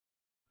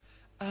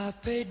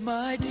I've paid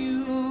my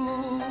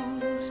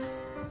dues,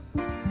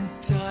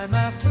 time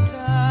after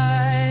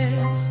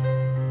time.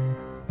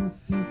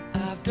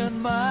 I've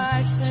done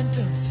my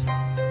sentence,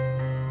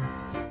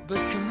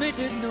 but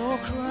committed no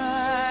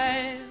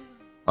crime.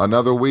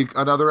 Another week,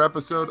 another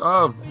episode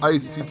of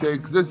Icy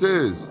Takes. This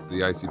is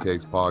the Icy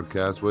Takes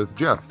podcast with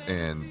Jeff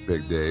and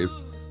Big Dave.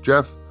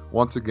 Jeff,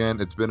 once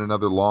again, it's been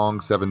another long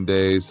 7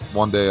 days.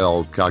 One day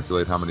I'll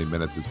calculate how many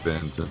minutes it's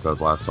been since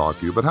I've last talked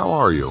to you, but how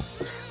are you?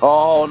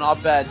 Oh,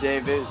 not bad,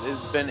 Dave.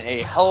 It's been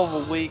a hell of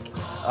a week,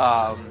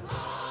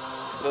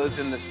 both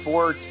in the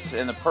sports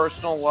and the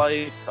personal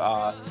life.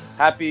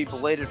 Happy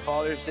belated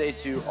Father's Day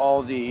to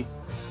all the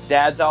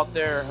dads out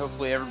there.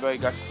 Hopefully everybody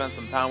got to spend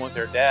some time with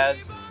their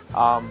dads.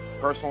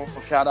 Personal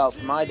shout out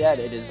to my dad.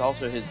 It is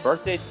also his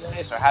birthday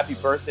today, so happy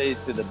birthday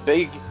to the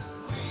big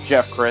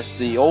Jeff Chris,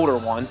 the older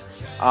one.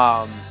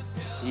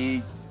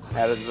 He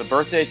had his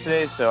birthday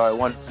today, so I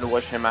wanted to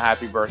wish him a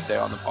happy birthday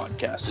on the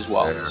podcast as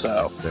well.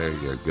 There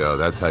you go.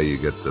 That's how you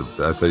get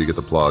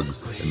the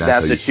plugs. And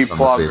that's a cheap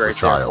plug right there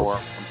child. for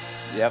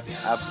him. Yep,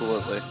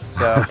 absolutely.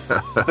 So,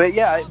 but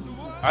yeah,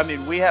 I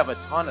mean, we have a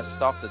ton of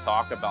stuff to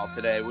talk about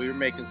today. We were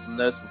making some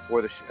notes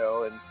before the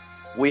show, and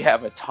we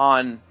have a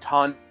ton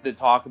to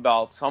talk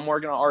about. Some we're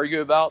going to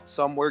argue about,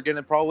 some we're going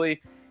to probably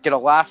get a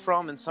laugh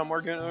from, and some we're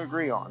going to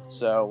agree on.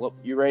 So, look,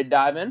 you ready to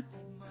dive in?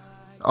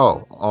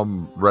 Oh,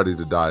 I'm ready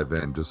to dive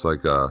in, just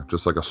like a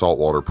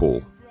saltwater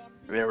pool.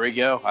 There we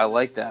go. I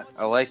like that.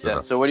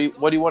 So what do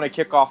you want to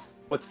kick off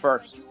with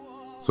first?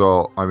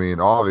 So, I mean,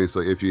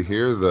 obviously, if you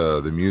hear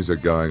the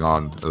music going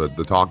on,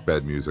 the talk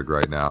bed music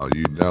right now,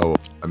 you know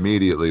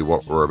immediately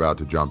what we're about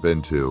to jump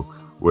into,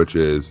 which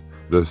is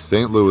the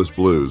St. Louis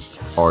Blues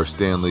are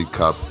Stanley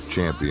Cup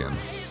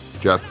champions.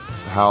 Jeff,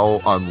 how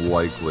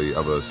unlikely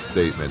of a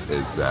statement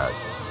is that?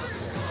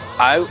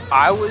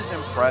 I was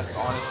impressed,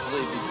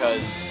 honestly,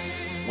 because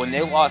when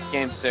they lost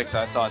Game 6,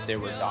 I thought they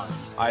were done.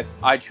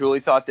 I truly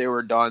thought they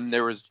were done.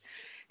 There was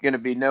going to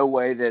be no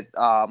way that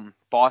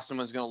Boston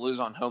was going to lose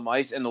on home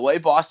ice. And the way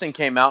Boston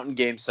came out in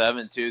Game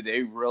 7, too,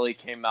 they really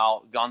came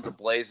out guns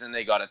a-blazing.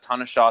 They got a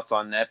ton of shots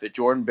on net. But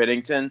Jordan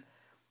Binnington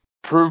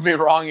proved me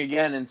wrong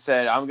again and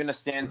said, I'm going to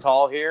stand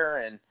tall here.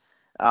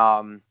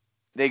 And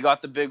they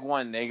got the big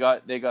one. They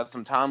got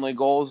some timely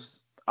goals,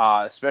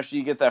 especially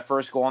you get that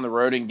first goal on the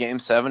road in Game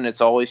 7.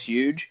 It's always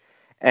huge.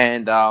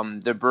 And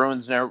the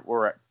Bruins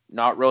were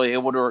not really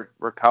able to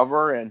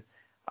recover, and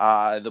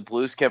the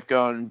Blues kept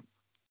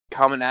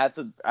coming at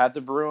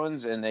the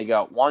Bruins, and they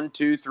got 1,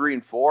 2, 3,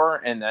 and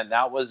 4, and then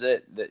that was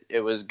it. It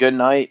was good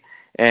night,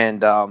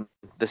 and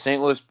the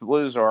St. Louis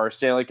Blues are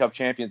Stanley Cup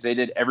champions. They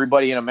did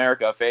everybody in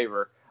America a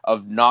favor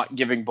of not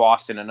giving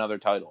Boston another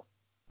title.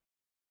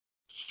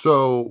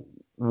 So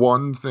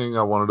one thing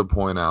I wanted to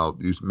point out,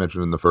 you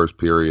mentioned in the first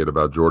period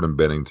about Jordan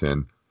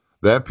Binnington,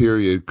 that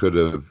period could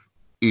have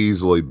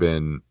easily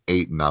been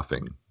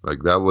 8-0.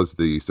 Like, that was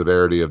the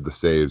severity of the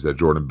saves that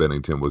Jordan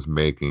Binnington was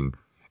making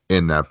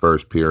in that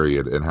first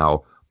period, and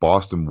how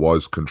Boston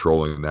was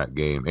controlling that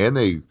game. And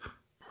they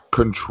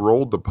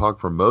controlled the puck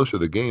for most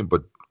of the game,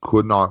 but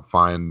could not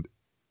find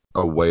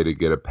a way to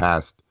get it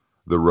past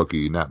the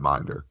rookie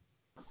netminder.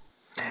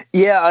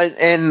 Yeah,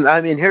 and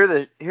I mean,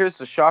 here's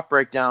the shot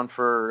breakdown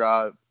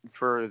for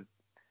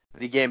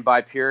the game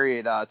by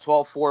period.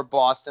 12-4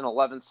 Boston,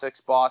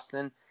 11-6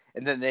 Boston,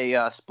 and then they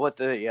split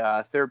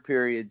the third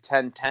period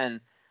 10-10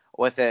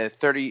 with a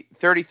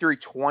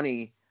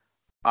 33-20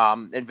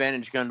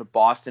 advantage going to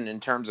Boston in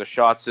terms of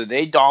shots. So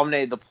they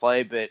dominated the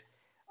play, but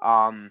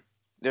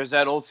there's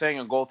that old saying,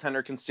 a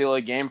goaltender can steal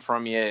a game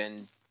from you,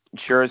 and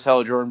sure as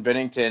hell Jordan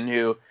Binnington,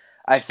 who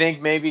I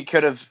think maybe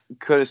could have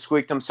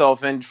squeaked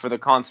himself in for the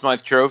Conn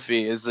Smythe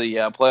Trophy as the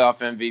playoff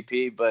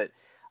MVP, but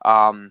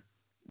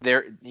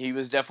he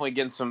was definitely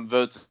getting some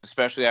votes,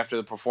 especially after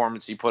the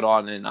performance he put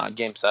on in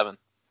Game 7.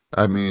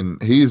 I mean,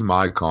 he's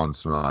my Conn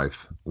Smythe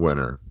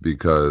winner,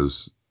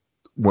 because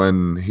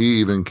when he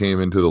even came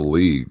into the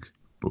league,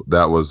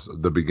 that was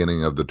the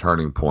beginning of the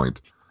turning point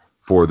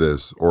for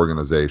this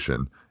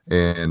organization.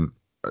 And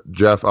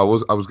Jeff, I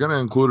was going to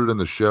include it in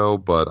the show,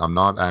 but I'm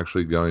not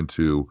actually going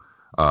to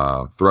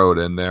throw it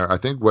in there. I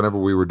think whenever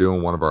we were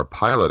doing one of our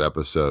pilot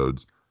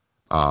episodes,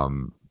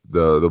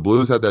 the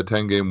Blues had that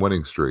 10-game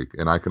winning streak,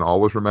 and I can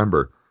always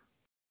remember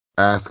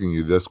asking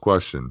you this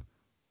question: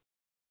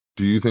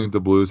 do you think the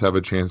Blues have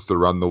a chance to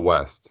run the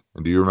West?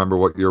 And do you remember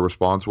what your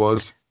response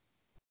was?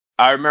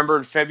 I remember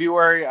in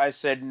February, I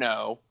said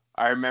no.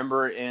 I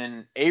remember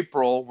in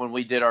April when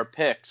we did our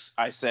picks,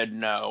 I said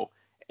no.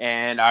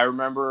 And I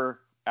remember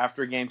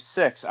after Game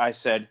 6, I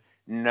said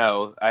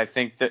no. I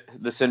think that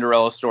the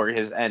Cinderella story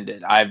has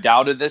ended. I've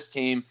doubted this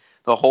team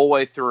the whole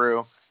way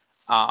through.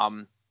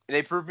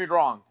 They proved me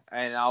wrong,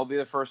 and I'll be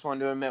the first one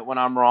to admit when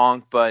I'm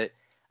wrong. But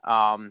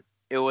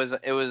it was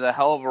a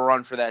hell of a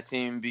run for that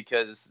team,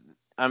 because,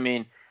 I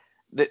mean,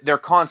 their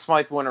Conn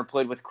Smythe winner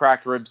played with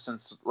cracked ribs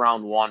since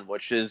round 1,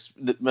 which is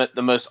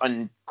the most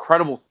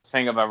incredible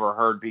thing I've ever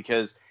heard,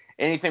 because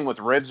anything with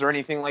ribs or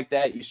anything like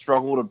that, you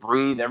struggle to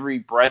breathe. Every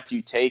breath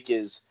you take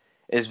is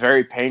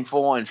very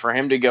painful. And for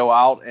him to go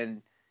out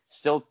and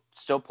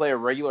still play a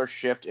regular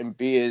shift and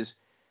be as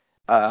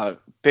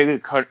big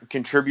a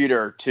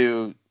contributor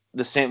to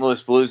the St.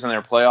 Louis Blues in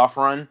their playoff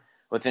run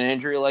with an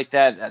injury like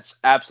that, that's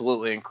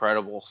absolutely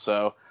incredible.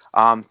 So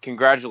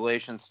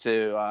congratulations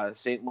to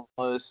St.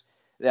 Louis.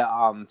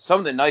 Some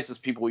of the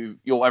nicest people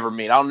you'll ever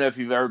meet. I don't know if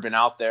you've ever been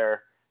out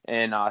there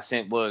in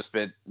St. Louis,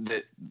 but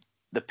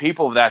the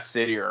people of that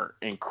city are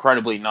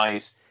incredibly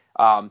nice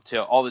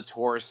to all the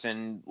tourists,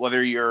 and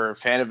whether you're a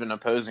fan of an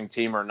opposing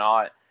team or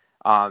not,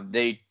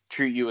 they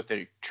treat you with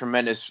a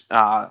tremendous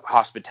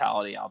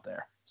hospitality out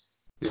there.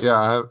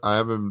 Yeah, I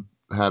haven't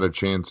had a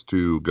chance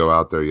to go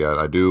out there yet.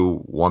 I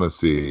do want to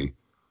see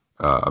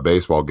a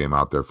baseball game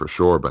out there for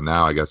sure, but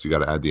now I guess you got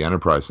to add the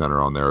Enterprise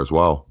Center on there as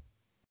well.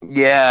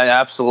 Yeah,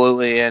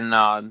 absolutely. And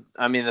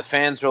I mean, the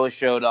fans really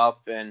showed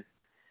up, and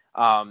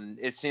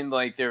it seemed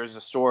like there was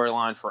a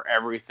storyline for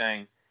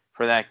everything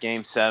for that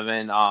Game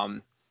 7.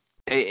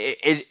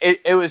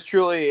 It was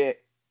truly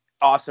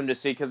awesome to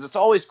see, because it's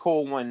always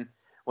cool when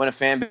a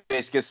fan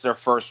base gets their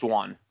first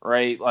one,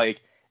 right?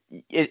 Like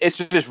it's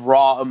just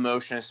raw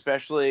emotion,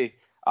 especially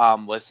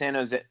with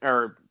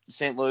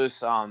St.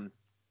 Louis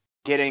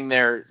getting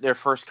their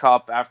first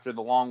cup after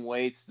the long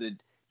waits, the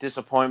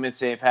disappointments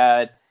they've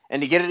had,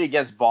 and to get it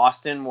against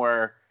Boston,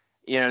 where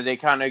they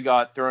kind of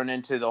got thrown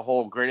into the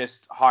whole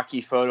greatest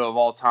hockey photo of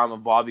all time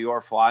of Bobby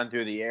Orr flying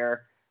through the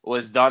air,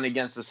 was done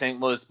against the St.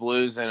 Louis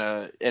Blues in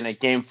a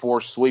Game 4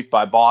 sweep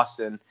by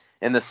Boston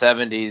in the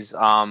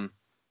 70s.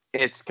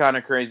 It's kind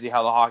of crazy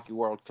how the hockey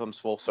world comes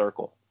full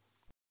circle.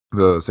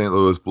 The St.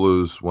 Louis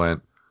Blues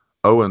went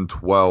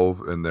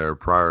 0-12 in their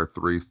prior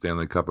 3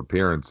 Stanley Cup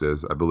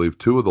appearances. I believe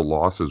 2 of the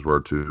losses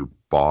were to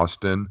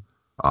Boston.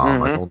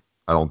 I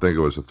don't think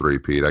it was a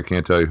three-peat. I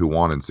can't tell you who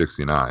won in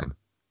 69.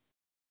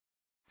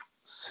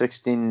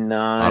 69.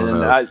 I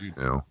don't know if you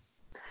knew.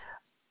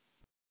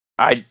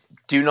 I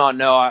do not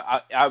know.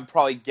 I would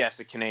probably guess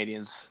the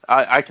Canadians.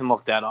 I can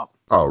look that up.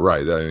 Oh,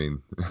 right. I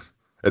mean,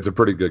 it's a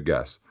pretty good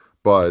guess.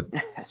 But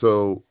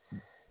so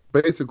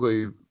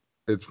basically,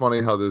 it's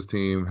funny how this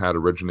team had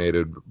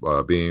originated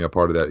being a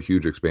part of that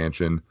huge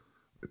expansion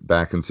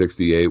back in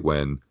 68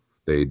 when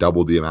they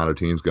doubled the amount of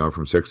teams going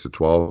from 6 to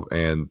 12,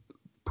 and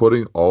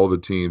putting all the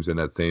teams in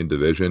that same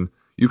division.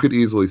 You could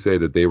easily say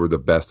that they were the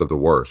best of the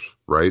worst,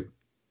 right?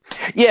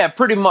 Yeah,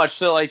 pretty much.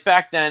 So, like,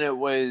 back then it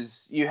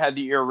was, you had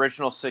your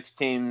original 6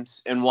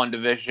 teams in one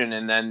division,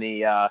 and then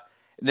the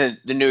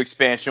new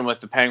expansion with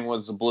the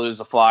Penguins, the Blues,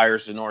 the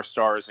Flyers, the North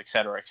Stars, et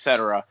cetera, et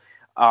cetera.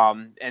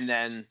 And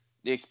then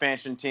the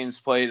expansion teams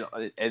played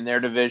in their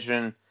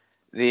division,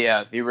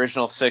 the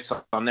original 6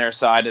 on their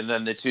side, and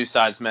then the 2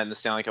 sides met in the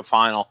Stanley Cup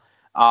final.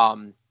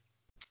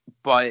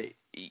 But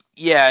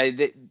yeah,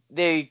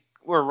 they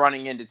were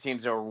running into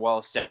teams that were well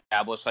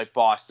established, like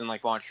Boston,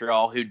 like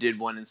Montreal, who did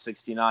win in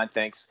 69.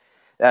 Thanks.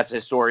 That's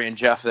historian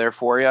Jeff there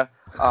for you.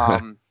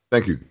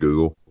 Thank you,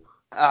 Google.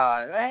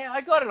 Hey,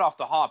 I got it off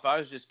the hop. I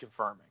was just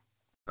confirming.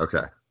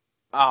 Okay.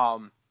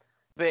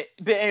 But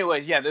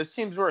anyways, yeah, those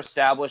teams were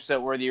established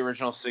that were the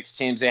original 6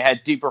 teams. They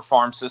had deeper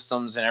farm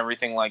systems and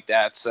everything like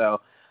that. So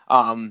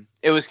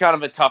it was kind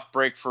of a tough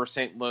break for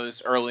St.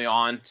 Louis early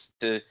on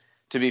to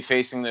be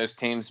facing those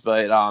teams.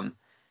 But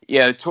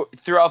yeah,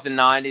 throughout the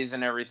 90s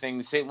and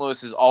everything, St.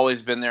 Louis has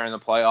always been there in the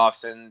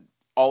playoffs and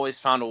always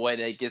found a way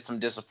to get some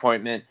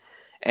disappointment.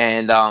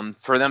 And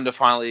for them to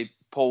finally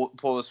pull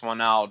this one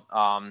out,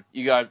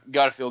 you got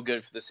to feel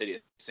good for the city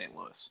of St.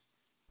 Louis.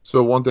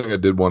 So one thing I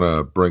did want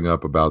to bring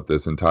up about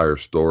this entire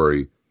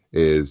story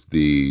is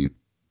the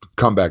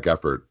comeback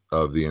effort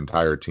of the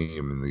entire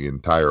team and the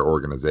entire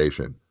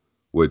organization,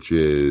 which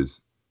is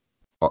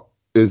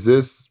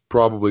this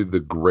probably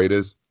the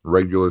greatest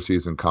regular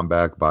season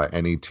comeback by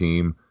any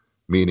team,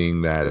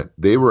 meaning that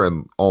they were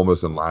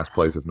almost in last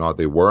place. If not,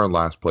 they were in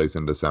last place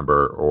in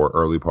December or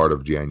early part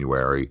of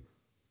January,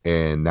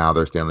 and now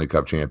they're Stanley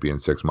Cup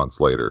champions 6 months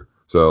later.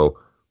 So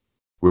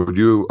would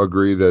you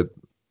agree that,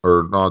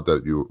 or not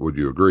that you, would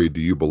you agree,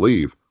 do you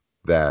believe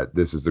that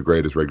this is the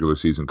greatest regular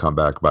season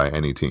comeback by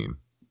any team?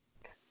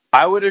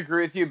 I would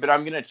agree with you, but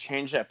I'm going to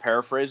change that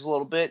paraphrase a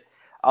little bit.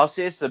 I'll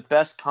say it's the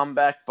best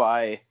comeback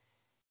by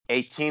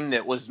a team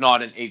that was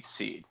not an 8th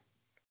seed.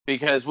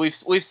 Because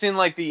we've seen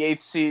like the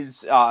 8th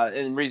seeds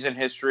in recent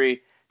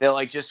history, they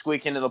like just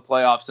squeak into the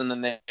playoffs and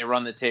then they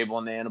run the table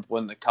and they end up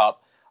winning the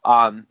cup.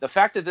 The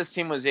fact that this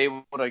team was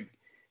able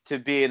to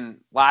be in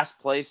last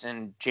place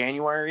in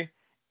January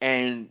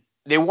and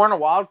they weren't a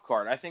wild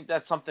card, I think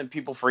that's something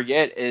people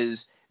forget,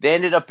 is they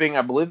ended up being,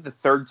 I believe, the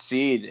 3rd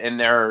seed in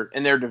their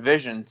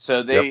division.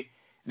 So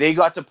they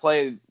got to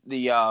play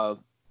the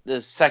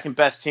second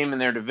best team in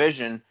their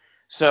division.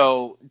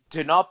 So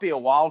to not be a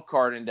wild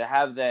card and to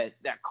have that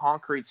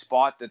concrete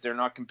spot that they're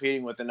not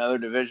competing with another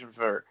division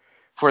for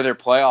their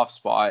playoff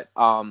spot,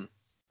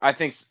 I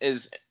think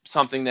is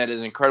something that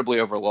is incredibly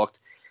overlooked.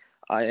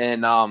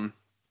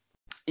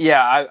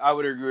 Yeah, I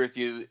would agree with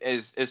you.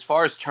 As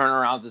far as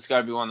turnarounds, it's got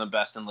to be one of the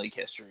best in league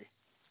history.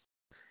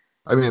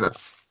 I mean,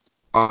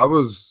 I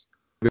was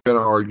going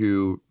to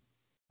argue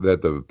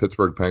that the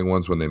Pittsburgh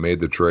Penguins, when they made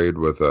the trade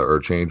with or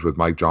change with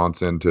Mike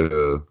Johnson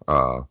to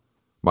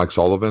Mike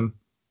Sullivan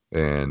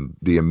and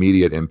the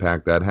immediate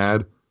impact that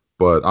had.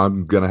 But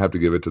I'm going to have to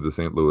give it to the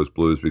St. Louis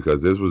Blues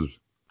because this was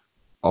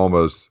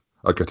almost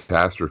a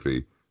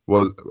catastrophe.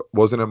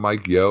 Wasn't it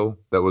Mike Yeo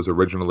that was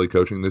originally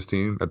coaching this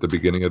team at the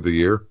beginning of the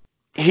year?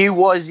 He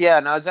was, yeah.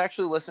 And I was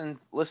actually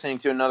listening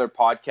to another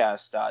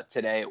podcast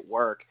today at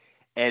work,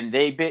 and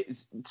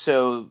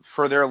so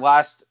for their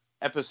last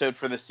episode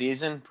for the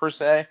season per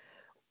se,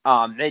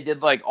 they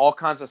did like all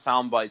kinds of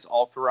sound bites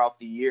all throughout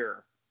the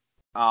year,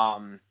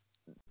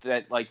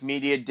 that like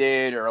media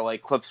did or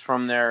like clips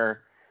from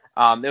their.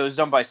 It was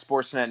done by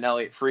Sportsnet and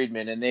Elliot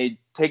Friedman, and they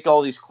take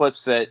all these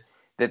clips that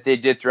they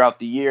did throughout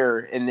the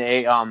year, and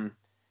they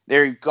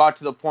got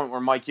to the point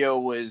where Mike Yeo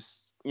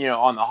was,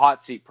 on the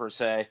hot seat per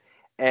se.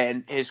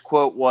 And his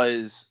quote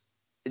was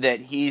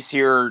that he's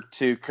here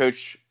to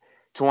coach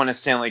to win a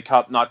Stanley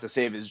Cup, not to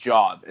save his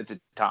job at the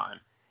time.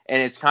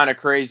 And it's kind of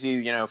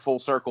crazy, full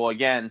circle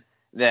again,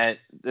 that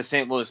the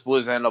St. Louis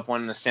Blues ended up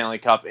winning the Stanley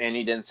Cup and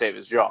he didn't save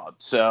his job.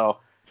 So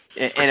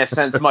in a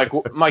sense, Mike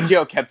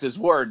Yeo kept his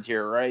word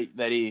here, right?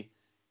 That he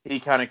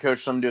kind of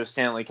coached them to a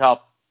Stanley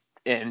Cup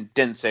and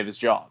didn't save his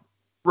job.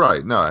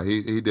 Right. No,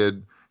 he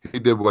did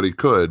what he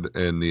could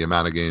in the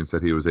amount of games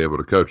that he was able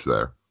to coach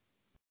there.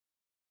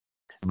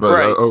 But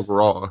right.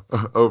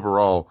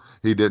 Overall,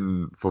 he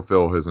didn't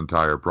fulfill his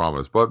entire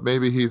promise. But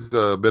maybe he's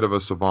a bit of a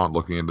savant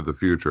looking into the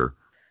future.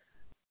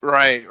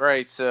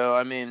 Right. So,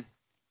 I mean,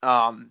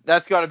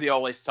 that's got to be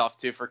always tough,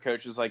 too, for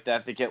coaches like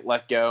that to get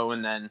let go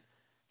and then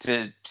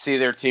to see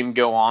their team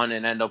go on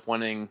and end up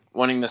winning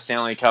the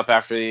Stanley Cup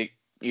after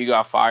you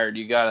got fired.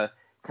 You got to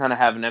kind of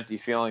have an empty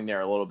feeling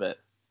there a little bit.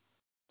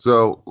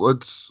 So,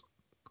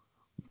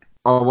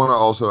 I want to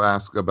also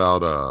ask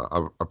about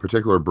a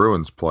particular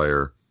Bruins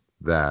player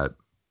that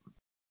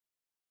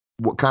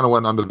kind of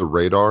went under the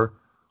radar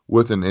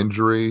with an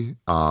injury.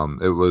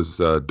 It was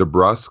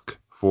DeBrusk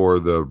for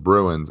the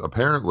Bruins.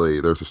 Apparently,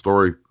 there's a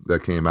story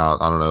that came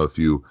out. I don't know if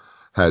you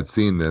had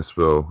seen this,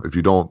 so if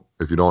you don't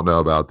know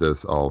about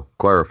this, I'll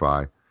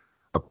clarify.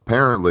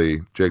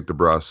 Apparently, Jake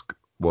DeBrusk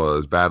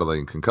was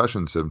battling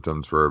concussion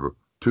symptoms for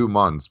 2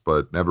 months,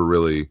 but never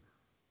really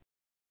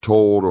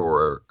told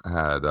or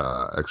had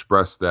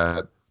expressed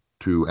that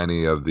to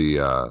any of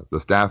the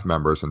staff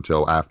members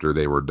until after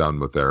they were done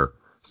with their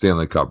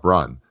Stanley Cup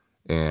run.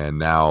 And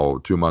now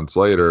 2 months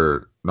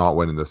later, not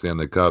winning the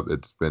Stanley Cup,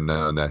 it's been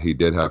known that he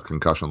did have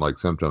concussion-like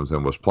symptoms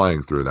and was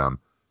playing through them.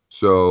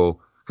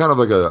 So kind of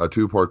like a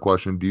two-part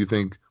question. Do you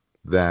think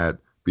that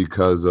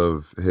because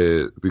of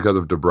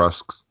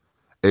DeBrusk's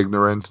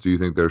ignorance, do you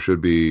think there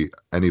should be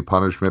any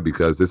punishment?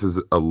 Because this is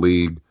a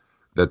league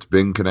that's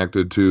been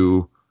connected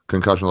to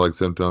concussion-like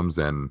symptoms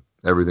and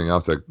everything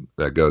else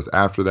that goes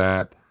after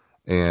that.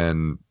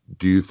 And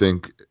do you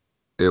think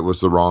it was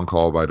the wrong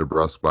call by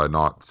DeBrusk by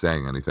not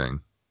saying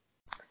anything?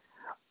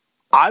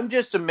 I'm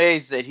just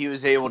amazed that he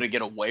was able to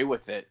get away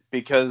with it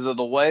because of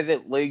the way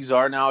that leagues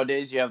are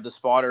nowadays. You have the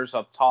spotters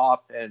up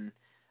top and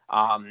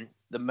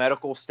the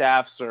medical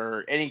staffs,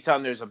 or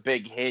anytime there's a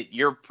big hit,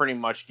 you're pretty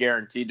much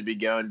guaranteed to be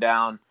going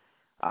down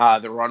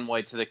the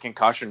runway to the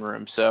concussion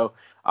room. So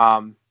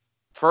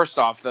first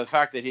off, the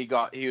fact that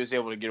he was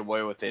able to get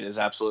away with it is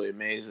absolutely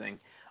amazing.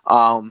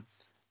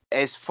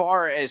 As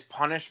far as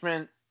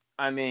punishment,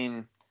 I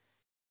mean,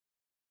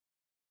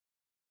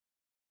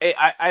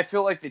 I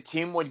feel like the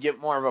team would get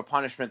more of a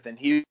punishment than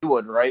he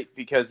would, right?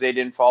 Because they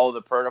didn't follow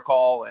the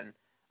protocol. And,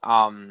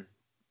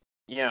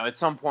 at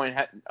some point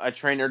a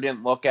trainer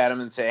didn't look at him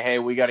and say, hey,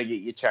 we got to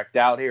get you checked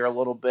out here a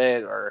little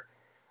bit or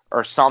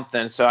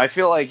something. So I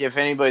feel like if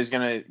anybody's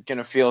going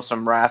to feel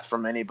some wrath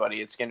from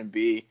anybody, it's going to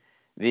be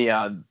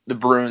the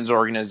Bruins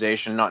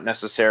organization, not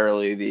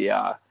necessarily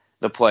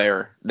the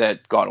player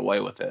that got away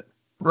with it.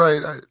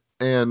 Right.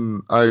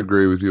 And I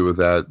agree with you with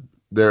that.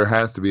 There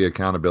has to be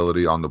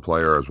accountability on the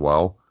player as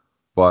well.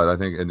 But I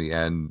think in the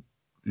end,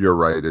 you're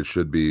right. It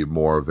should be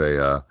more of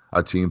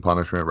a team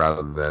punishment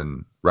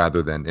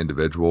rather than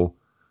individual.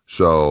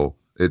 So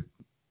it's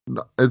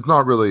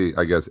not really,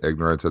 I guess,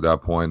 ignorance at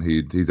that point.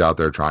 He's out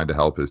there trying to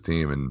help his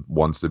team and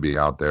wants to be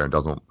out there and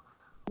doesn't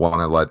want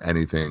to let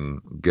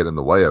anything get in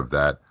the way of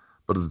that.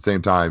 But at the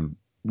same time,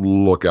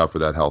 look out for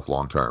that health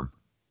long term.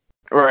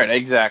 Right,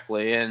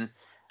 exactly. And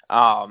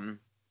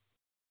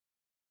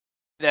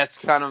that's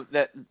kind of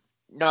that.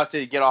 Not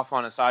to get off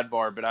on a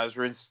sidebar, but I was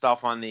reading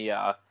stuff on the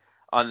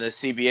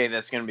CBA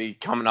that's going to be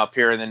coming up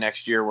here in the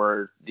next year,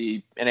 where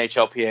the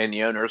NHLPA and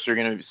the owners are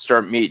going to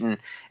start meeting,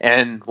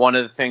 and one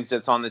of the things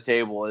that's on the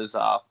table is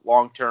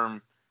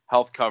long-term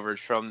health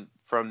coverage from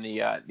the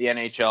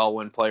NHL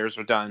when players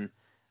are done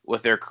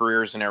with their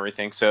careers and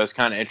everything. So it's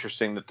kind of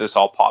interesting that this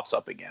all pops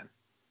up again.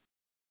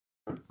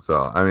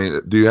 So, I mean,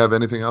 do you have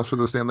anything else for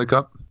the Stanley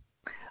Cup?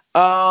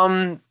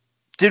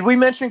 Did we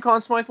mention Conn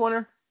Smythe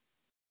winner?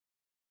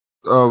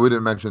 Oh, we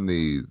didn't mention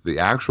the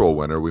actual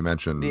winner. We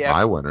mentioned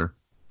my winner.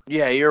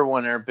 Yeah, your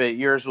winner, but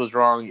yours was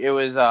wrong. It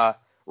was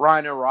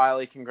Ryan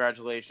O'Reilly.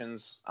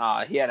 Congratulations.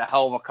 He had a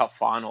hell of a cup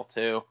final,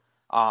 too.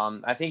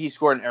 I think he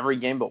scored in every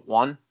game but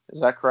one.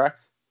 Is that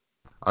correct?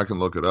 I can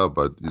look it up,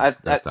 but I, I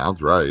that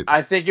sounds right.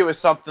 I think it was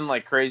something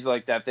like crazy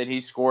like that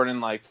he scored in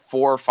like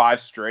 4 or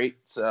 5 straight.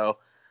 So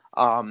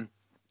um,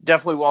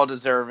 definitely well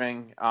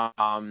deserving.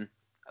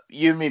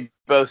 You and me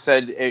both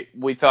said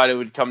we thought it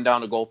would come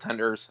down to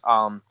goaltenders,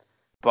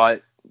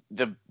 but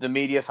the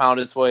media found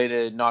its way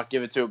to not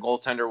give it to a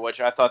goaltender,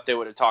 which I thought they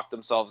would have talked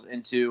themselves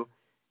into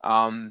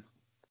um,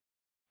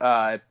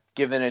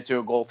 giving it to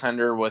a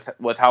goaltender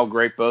with how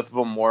great both of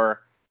them were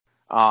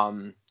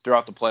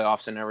throughout the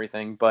playoffs and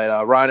everything.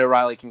 But Ryan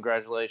O'Reilly,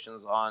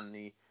 congratulations on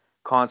the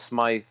Conn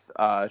Smythe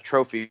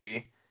trophy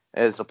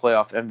as a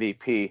playoff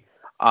MVP.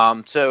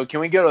 So can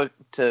we go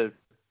to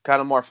kind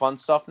of more fun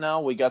stuff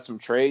now? We got some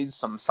trades,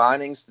 some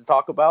signings to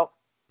talk about.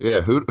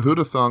 Yeah, who'd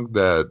have thunk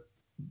that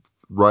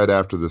right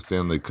after the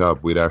Stanley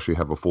Cup we'd actually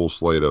have a full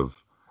slate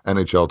of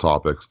NHL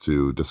topics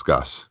to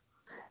discuss.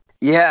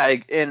 Yeah,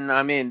 and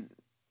I mean,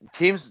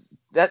 teams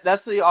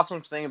that's the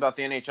awesome thing about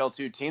the NHL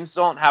too. Teams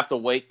don't have to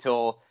wait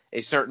till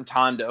a certain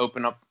time to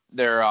open up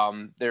their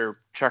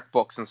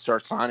checkbooks and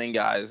start signing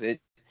guys. It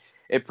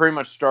pretty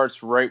much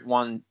starts right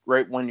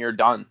when you're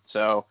done.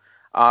 So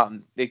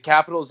the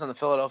Capitals and the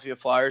Philadelphia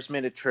Flyers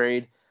made a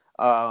trade.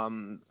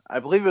 I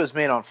believe it was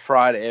made on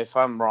Friday. If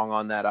I'm wrong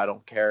on that, I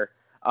don't care.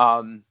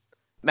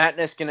 Matt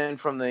Niskanen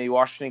from the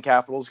Washington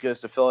Capitals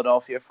goes to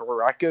Philadelphia for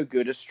Radko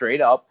Gudas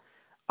straight up.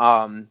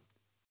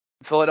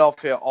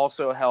 Philadelphia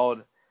also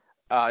held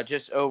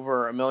just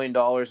over $1 million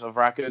of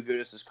Radko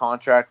Gudas'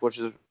 contract,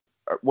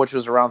 which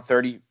was around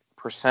 30%.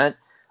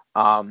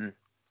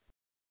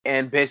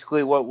 And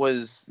basically, what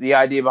was the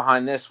idea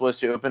behind this was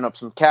to open up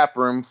some cap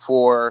room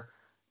for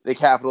the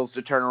Capitals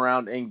to turn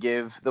around and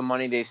give the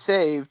money they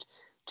saved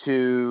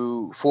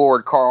to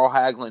forward Carl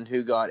Hagelin,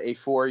 who got a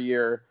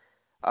 4-year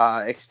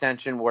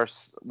extension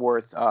worth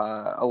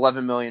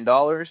 $11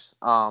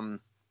 million.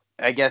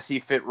 I guess he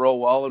fit real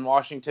well in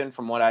Washington,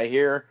 from what I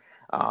hear.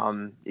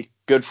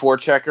 Good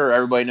forechecker.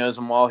 Everybody knows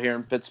him well here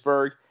in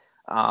Pittsburgh.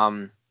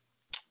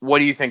 What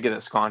do you think of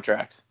this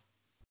contract?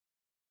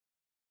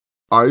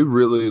 I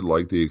really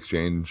like the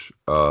exchange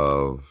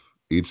of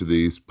each of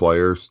these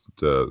players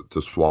to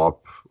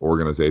swap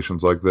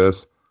organizations like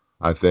this.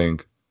 I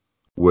think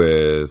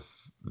with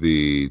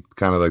the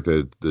kind of like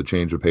the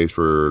change of pace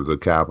for the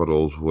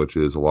Capitals, which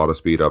is a lot of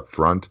speed up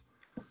front.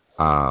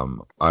 I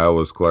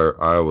always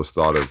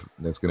thought of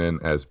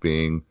Niskanen as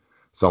being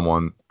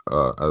someone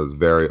as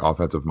very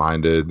offensive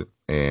minded,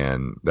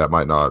 and that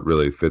might not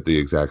really fit the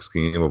exact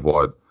scheme of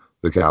what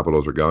the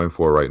Capitals are going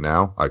for right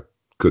now. I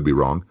could be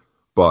wrong,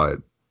 but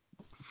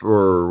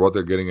for what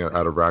they're getting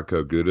out of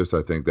Radko Gudas,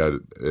 I think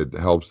that it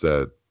helps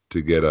that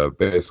to get a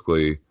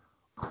basically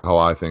how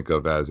I think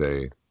of as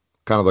a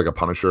kind of like a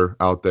Punisher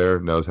out there,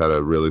 knows how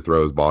to really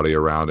throw his body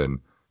around and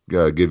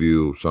give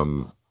you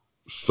some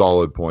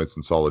solid points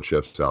and solid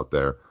shifts out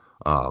there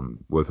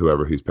with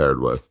whoever he's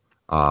paired with.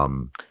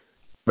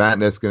 Matt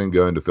Niskanen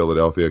going to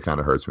Philadelphia kind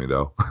of hurts me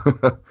though,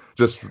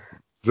 just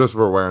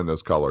for wearing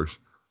those colors.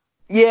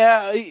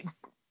 Yeah,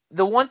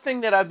 the one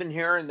thing that I've been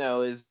hearing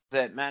though is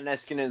that Matt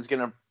Niskanen is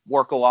going to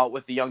work a lot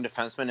with the young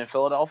defenseman in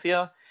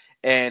Philadelphia,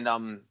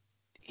 and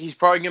he's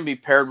probably going to be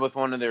paired with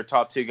one of their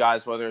top 2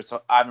 guys, whether it's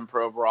Ivan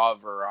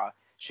Provorov or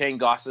Shane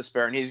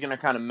Gostisbehere, and he's going to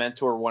kind of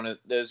mentor one of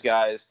those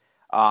guys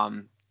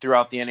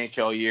throughout the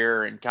NHL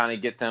year and kind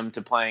of get them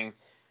to playing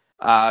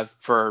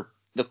for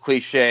the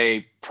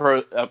cliche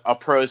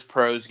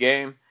pros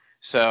game.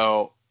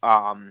 So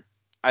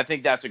I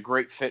think that's a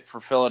great fit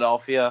for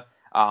Philadelphia.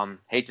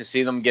 Hate to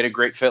see them get a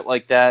great fit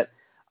like that.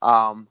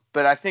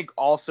 But I think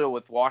also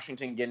with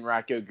Washington getting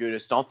Radko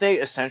Gudas, don't they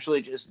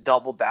essentially just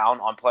double down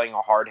on playing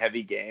a hard,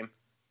 heavy game?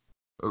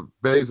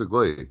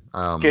 Basically,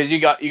 Because you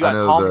got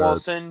Tom that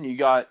Wilson, you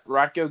got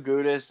Radko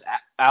Gudas,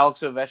 Alex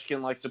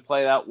Ovechkin likes to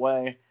play that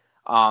way.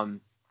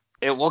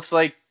 It looks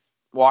like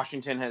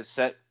Washington has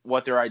set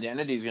what their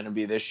identity is going to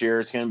be this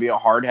year. It's going to be a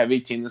hard, heavy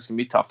team that's going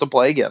to be tough to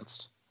play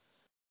against.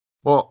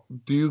 Well,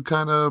 do you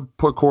kind of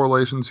put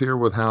correlations here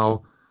with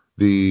how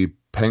the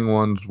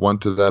Penguins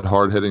went to that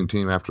hard-hitting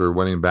team after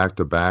winning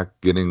back-to-back,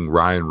 getting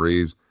Ryan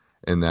Reeves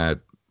in that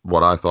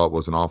what I thought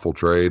was an awful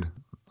trade,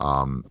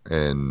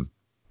 and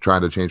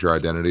trying to change your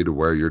identity to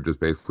where you're just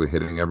basically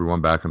hitting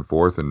everyone back and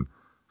forth and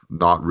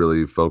not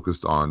really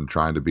focused on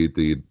trying to beat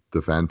the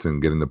defense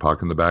and getting the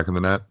puck in the back of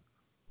the net?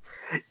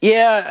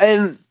 Yeah,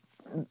 and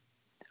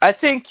I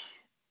think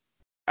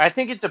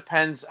it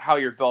depends how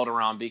you're built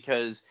around,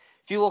 because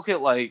if you look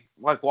at like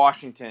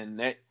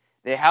Washington,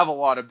 they have a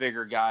lot of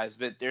bigger guys,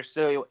 but they're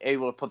still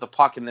able to put the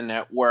puck in the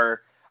net,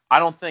 where I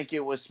don't think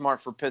it was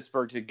smart for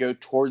Pittsburgh to go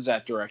towards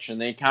that direction.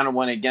 They kind of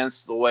went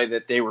against the way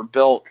that they were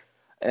built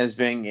as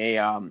being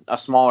a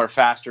smaller,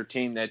 faster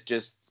team that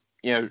just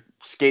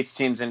skates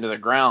teams into the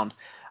ground.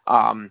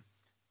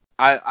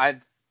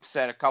 I've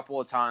said a couple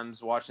of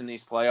times watching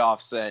these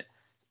playoffs that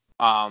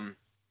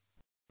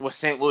with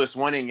St. Louis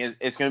winning,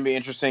 it's going to be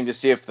interesting to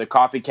see if the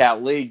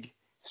copycat league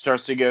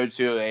starts to go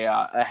to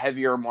a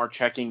heavier, more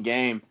checking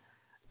game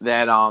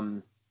that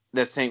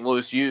St.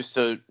 Louis used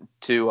to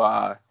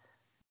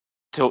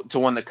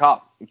win the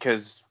cup,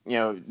 because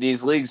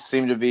these leagues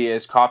seem to be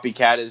as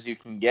copycat as you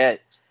can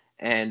get,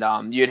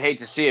 And you'd hate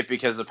to see it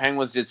because the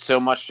Penguins did so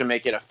much to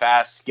make it a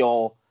fast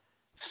skill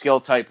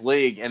type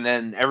league, and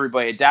then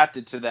everybody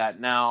adapted to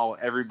that. Now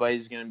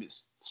everybody's going to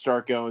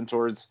start going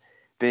towards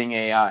being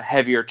a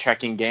heavier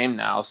checking game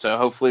now. So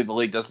hopefully the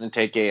league doesn't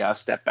take a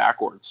step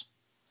backwards.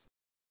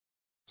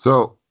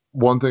 So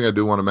one thing I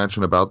do want to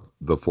mention about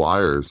the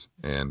Flyers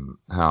and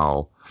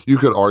how you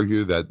could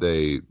argue that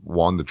they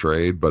won the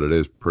trade, but it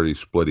is pretty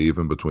split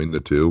even between the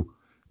two,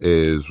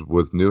 is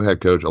with new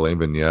head coach Alain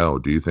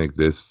Vigneault. Do you think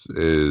this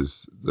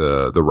is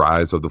the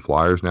rise of the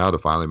Flyers now to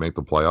finally make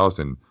the playoffs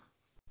and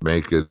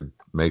make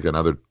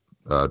another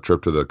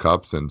trip to the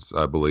Cup since,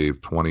 I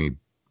believe,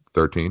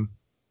 2013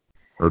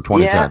 or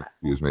 2010?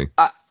 Excuse me.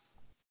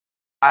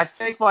 I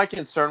think my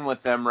concern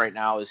with them right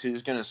now is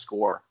who's going to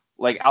score.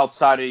 Like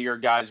outside of your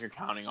guys you're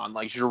counting on,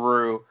 like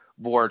Giroux,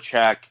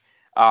 Voracek.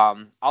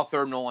 I'll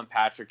throw Nolan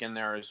Patrick in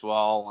there as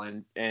well,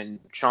 and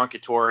Sean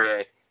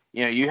Couturier.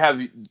 You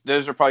have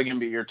those are probably going to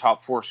be your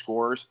top 4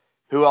 scorers.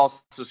 Who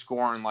else is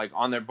scoring like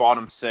on their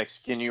bottom 6?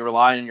 Can you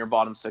rely on your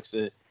bottom 6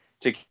 to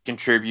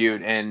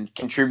contribute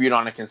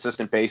on a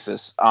consistent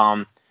basis?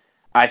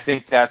 I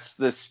think that's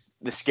the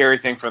scary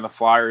thing for the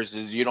Flyers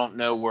is you don't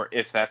know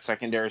if that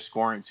secondary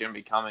scoring is going to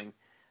be coming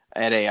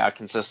at a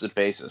consistent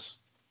basis.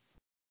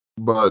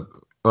 But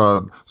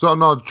so I'm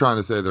not trying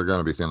to say they're going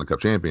to be Stanley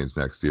Cup champions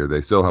next year.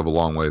 They still have a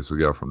long ways to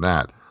go from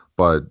that.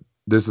 But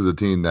this is a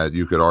team that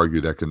you could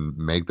argue that can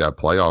make that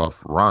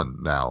playoff run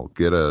now,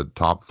 get a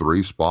top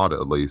 3 spot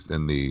at least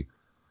in the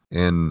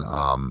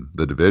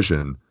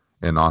division,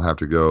 and not have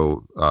to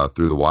go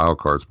through the wild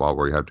card spot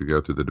where you have to go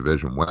through the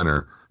division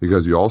winner.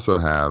 Because you also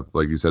have,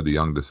 like you said, the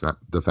young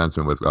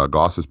defenseman with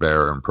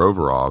Gostisbehere and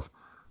Provorov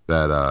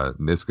that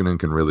Niskanen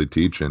can really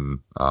teach and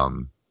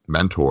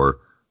mentor.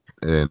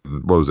 And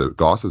what was it?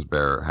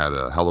 Gostisbehere had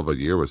a hell of a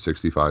year with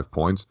 65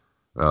 points,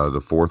 the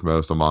 4th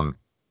most among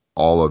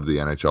all of the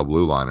NHL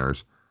blue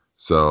liners.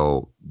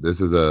 So this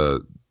is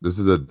one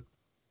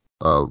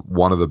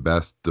of the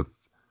best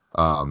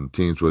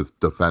teams with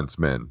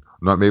defensemen.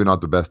 Maybe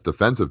not the best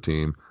defensive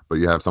team, but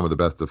you have some of the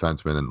best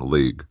defensemen in the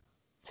league.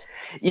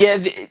 Yeah,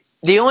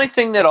 the only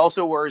thing that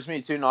also worries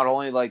me too, not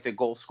only like the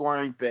goal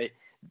scoring, but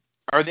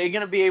are they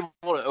going to be able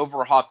to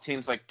overhop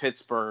teams like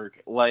Pittsburgh,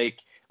 like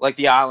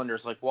the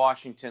Islanders, like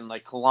Washington,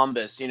 like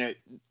Columbus?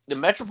 The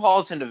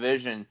Metropolitan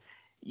Division,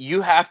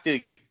 you have to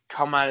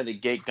come out of the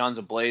gate guns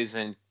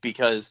a-blazing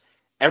because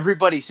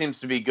everybody seems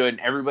to be good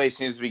and everybody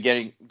seems to be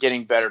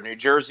getting better. New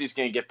Jersey's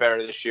going to get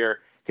better this year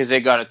because they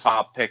got a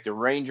top pick. The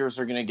Rangers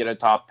are going to get a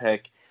top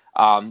pick.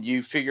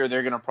 You figure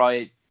they're going to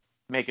probably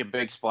make a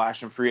big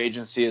splash in free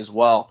agency as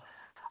well.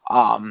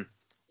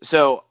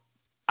 So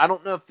I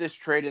don't know if this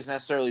trade is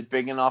necessarily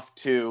big enough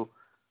to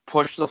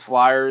push the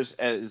Flyers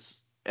as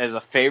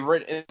a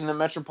favorite in the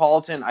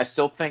Metropolitan. I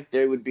still think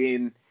they would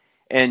be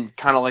in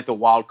kind of like the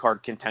wild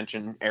card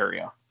contention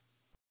area.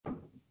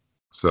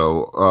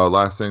 So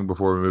last thing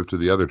before we move to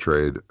the other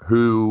trade,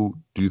 who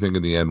do you think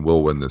in the end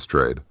will win this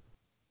trade?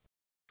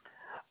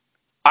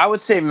 I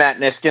would say Matt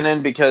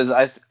Niskanen because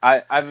I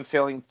have a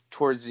feeling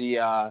towards the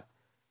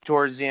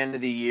end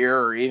of the year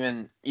or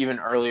even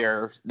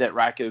earlier that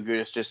Radko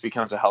Gudas just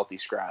becomes a healthy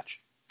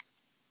scratch.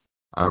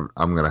 I'm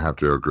going to have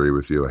to agree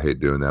with you. I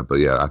hate doing that, but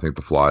yeah, I think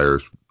the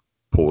Flyers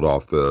pulled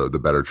off the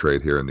better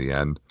trade here in the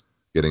end,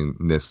 getting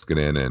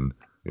Niskanen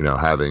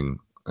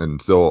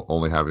and still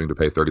only having to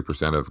pay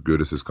 30% of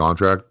Gudas's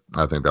contract.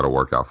 I think that'll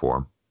work out for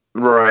him.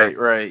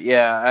 Right.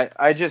 Yeah,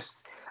 I just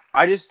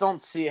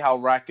don't see how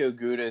Radko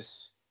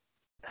Gudas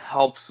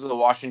helps the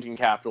Washington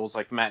Capitals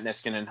like Matt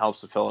Niskanen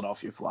helps the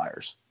Philadelphia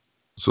Flyers.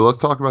 So let's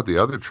talk about the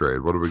other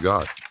trade. What do we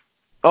got?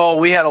 Oh,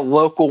 we had a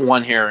local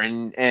one here,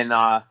 and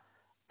I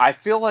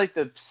feel like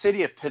the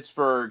city of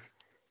Pittsburgh,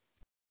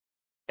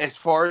 as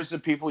far as the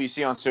people you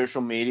see on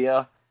social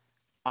media,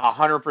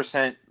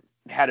 100%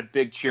 had a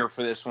big cheer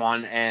for this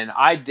one, and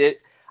I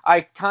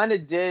kind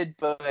of did,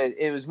 but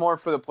it was more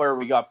for the player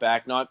we got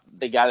back, not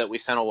the guy that we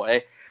sent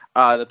away.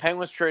 The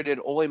Penguins traded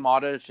Ole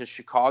Mata to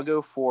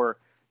Chicago for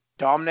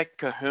Dominic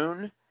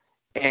Cahoon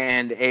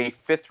and a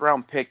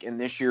 5th-round pick in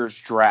this year's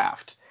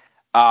draft.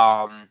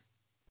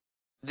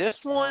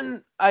 This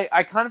one,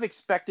 I kind of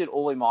expected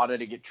Ole Mata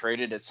to get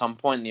traded at some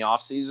point in the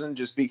offseason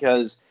just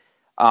because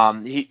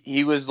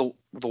he was the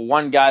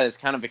one guy that's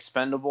kind of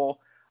expendable.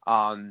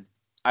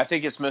 I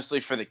think it's mostly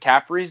for the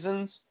cap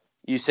reasons.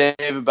 You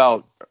save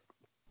about,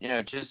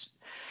 just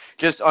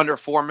under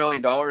 $4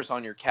 million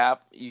on your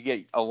cap. You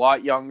get a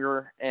lot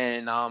younger,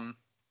 and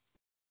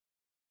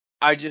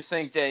I just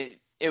think that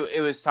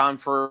it was time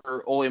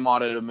for Ole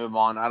Mata to move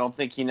on. I don't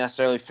think he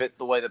necessarily fit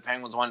the way the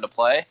Penguins wanted to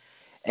play,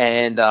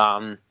 and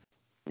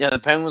the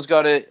Penguins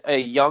got a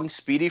young,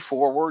 speedy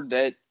forward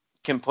that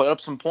can put up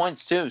some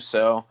points too.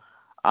 So,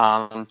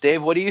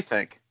 Dave, what do you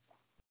think?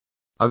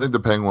 I think the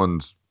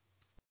Penguins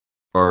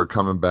are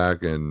coming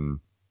back and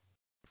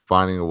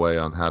finding a way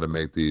on how to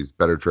make these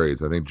better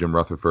trades. I think Jim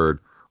Rutherford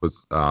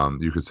was,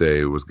 you could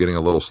say, was getting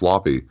a little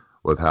sloppy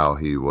with how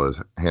he was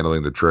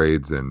handling the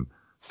trades and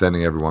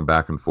sending everyone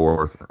back and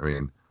forth. I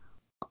mean,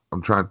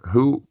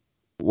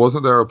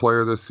 Wasn't there a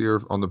player this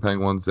year on the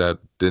Penguins that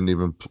didn't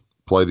even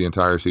play the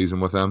entire season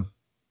with them?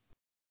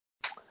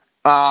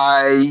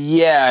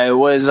 Yeah, it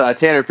was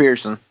Tanner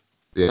Pearson.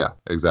 Yeah,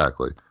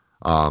 exactly.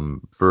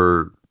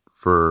 For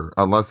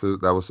unless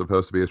that was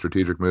supposed to be a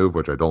strategic move,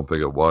 which I don't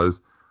think it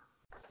was,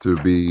 to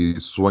be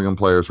swinging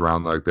players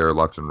around like they're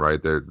left and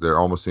right, there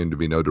almost seemed to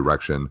be no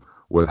direction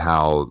with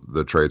how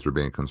the trades were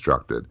being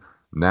constructed.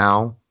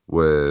 Now,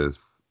 with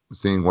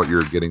seeing what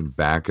you're getting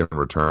back in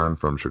return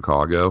from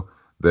Chicago,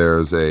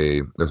 there's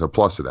a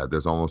plus to that.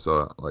 There's almost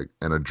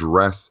an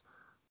address,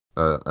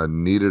 a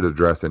needed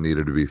address that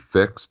needed to be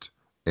fixed,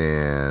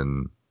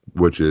 and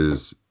which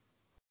is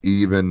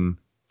even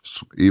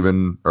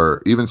even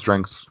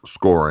strength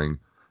scoring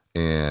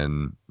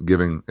and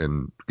giving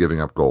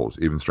up goals,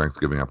 even strength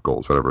giving up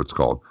goals, whatever it's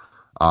called.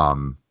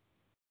 Um,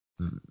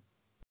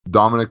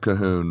 Dominic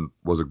Cahoon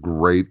was a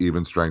great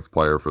even strength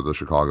player for the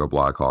Chicago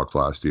Blackhawks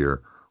last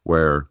year,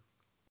 where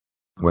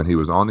when he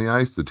was on the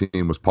ice, the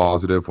team was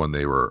positive. When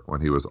he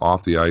was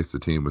off the ice, the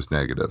team was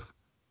negative.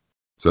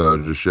 So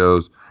it just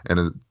shows, and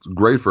it's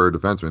great for a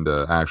defenseman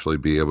to actually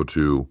be able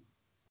to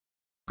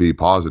be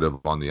positive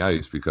on the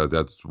ice, because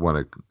that's what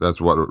it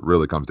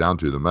really comes down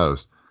to the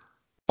most.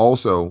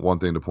 Also, one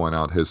thing to point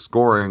out, his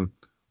scoring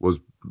was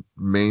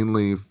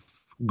mainly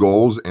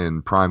goals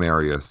and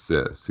primary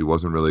assists. He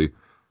wasn't really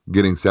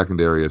getting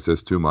secondary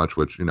assists too much,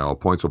 which, a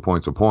point's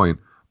a point,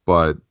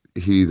 but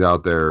he's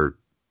out there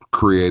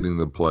creating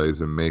the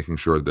plays and making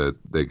sure that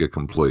they get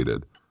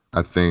completed.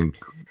 I think,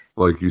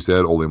 like you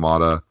said, Olli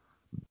Maatta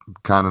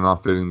kind of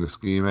not fitting the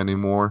scheme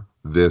anymore.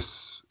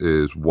 This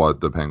is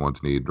what the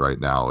Penguins need right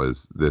now,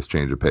 is this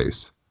change of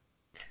pace.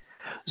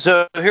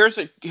 So here's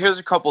a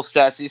couple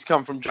stats. These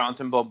come from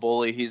Jonathan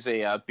Bomboli. He's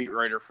a beat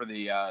writer for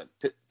the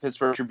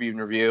Pittsburgh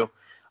Tribune-Review.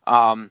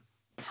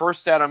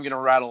 First stat I'm going to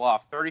rattle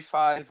off: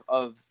 35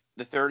 of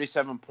the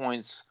 37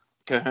 points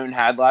Cahoon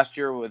had last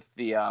year with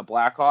the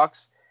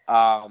Blackhawks.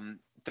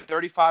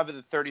 35 of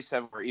the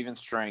 37 were even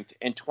strength,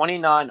 and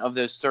 29 of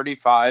those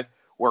 35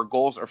 were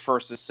goals or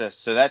first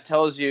assists. So that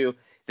tells you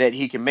that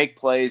he can make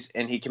plays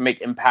and he can make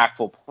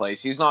impactful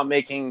plays. He's not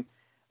making,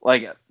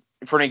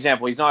 for an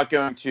example, he's not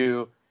going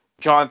to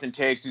Jonathan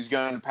Toews, who's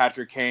going to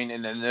Patrick Kane,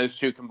 and then those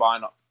two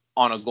combine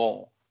on a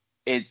goal.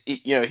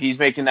 He's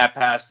making that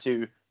pass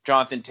to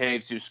Jonathan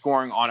Toews, who's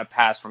scoring on a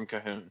pass from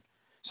Cahoon.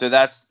 So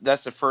that's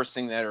the first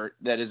thing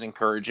that is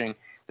encouraging.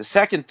 The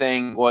second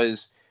thing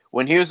was,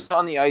 when he was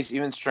on the ice,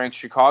 even strength,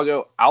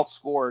 Chicago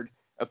outscored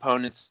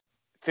opponents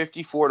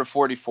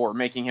 54-44,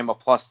 making him a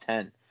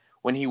 +10.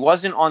 When he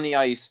wasn't on the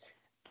ice,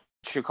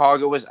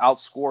 Chicago was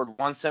outscored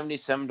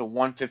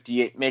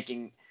 177-158,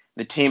 making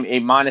the team a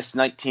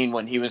 -19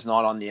 when he was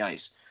not on the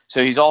ice.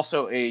 So he's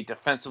also a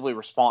defensively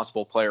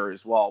responsible player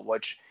as well,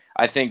 which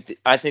I think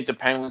the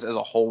Penguins as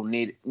a whole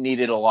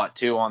needed a lot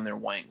too on their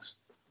wings.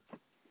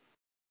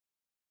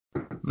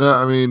 No,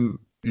 I mean,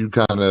 you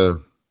kind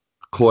of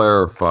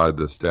clarified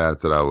the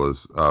stats that I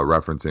was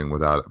referencing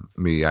without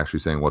me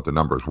actually saying what the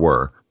numbers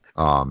were.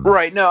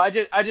 Right. No,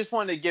 I just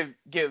wanted to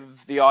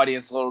give the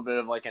audience a little bit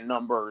of like a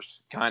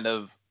numbers kind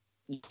of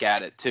look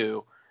at it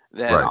too.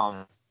 That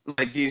right.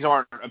 These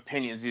aren't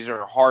opinions; these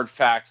are hard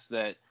facts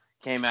that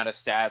came out of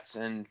stats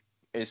and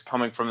is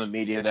coming from the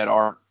media that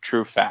aren't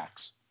true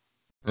facts.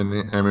 And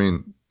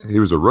he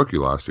was a rookie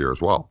last year as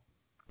well.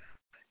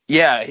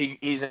 Yeah,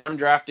 he's an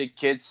undrafted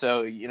kid,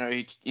 so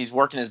he's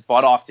working his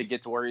butt off to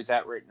get to where he's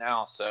at right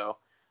now. So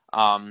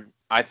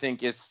I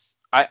think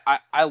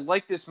I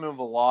like this move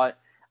a lot,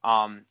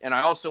 and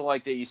I also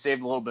like that you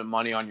saved a little bit of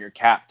money on your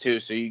cap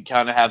too, so you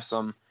kind of have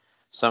some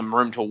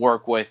room to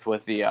work with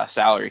the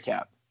salary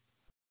cap.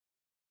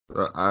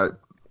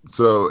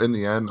 So in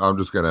the end, I'm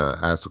just gonna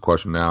ask the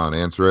question now and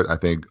answer it. I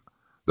think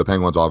the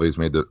Penguins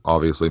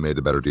obviously made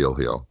the better deal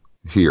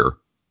here.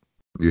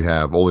 You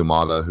have Olli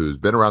Maatta, who's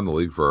been around the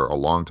league for a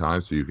long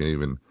time, so you can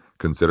even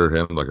consider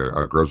him like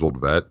a grizzled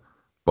vet.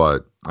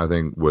 But I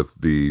think with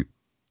the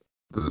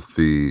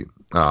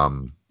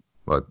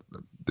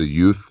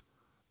youth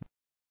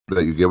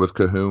that you get with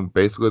Cahoon,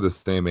 basically the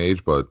same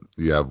age, but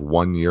you have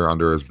 1 year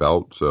under his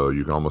belt, so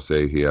you can almost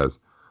say he has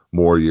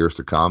more years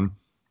to come.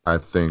 I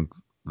think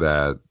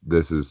that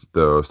this is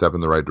the step in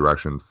the right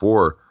direction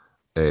for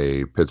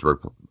a Pittsburgh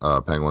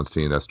Penguins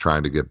team that's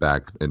trying to get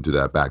back into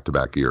that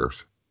back-to-back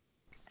years.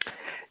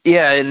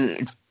 Yeah,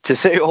 and to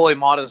say Olli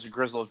Maatta's a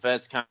grizzled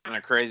vet's kind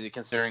of crazy,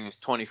 considering he's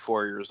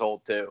 24 years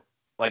old too.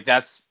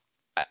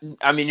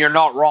 You're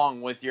not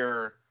wrong with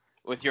your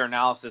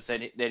analysis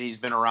that he's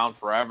been around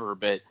forever,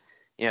 but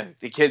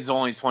the kid's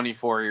only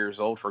 24 years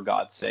old, for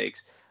God's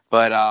sakes.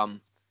 But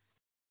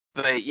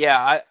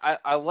yeah,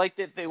 I like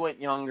that they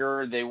went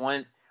younger. They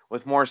went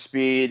with more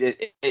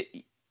speed.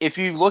 If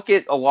you look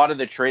at a lot of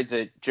the trades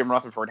that Jim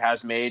Rutherford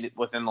has made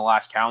within the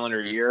last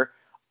calendar year,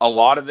 a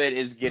lot of it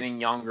is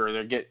getting younger.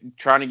 They're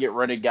trying to get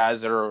rid of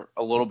guys that are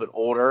a little bit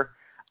older.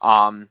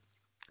 And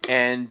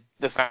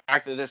the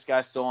fact that this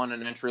guy's still on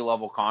an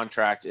entry-level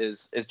contract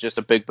is just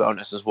a big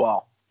bonus as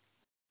well.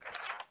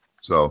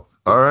 So,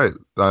 all right.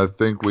 I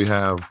think we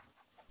have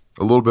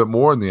a little bit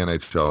more in the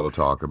NHL to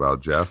talk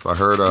about, Jeff. I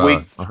heard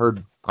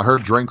I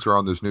heard drinks are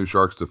on this new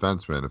Sharks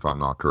defenseman, if I'm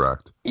not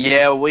correct.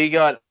 Yeah, we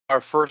got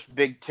our first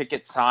big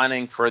ticket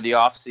signing for the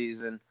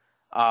offseason.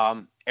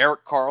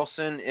 Erik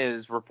Karlsson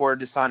is reported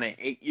to sign an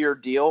 8-year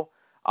deal.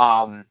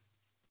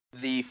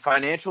 The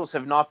financials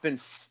have not been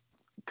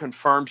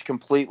confirmed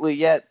completely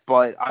yet,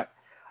 but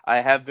I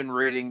have been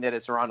reading that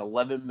it's around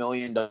 $11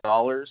 million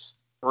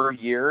per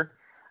year,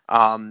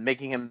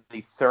 making him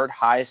the third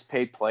highest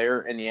paid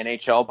player in the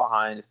NHL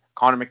behind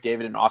Connor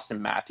McDavid and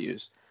Austin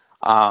Matthews.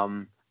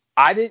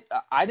 I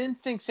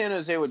didn't think San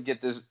Jose would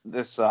get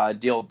this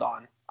deal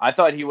done. I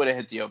thought he would have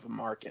hit the open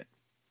market.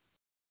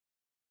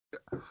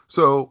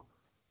 So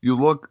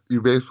you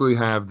basically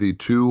have the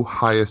two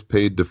highest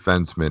paid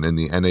defensemen in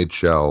the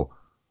NHL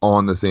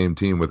on the same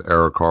team with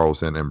Erik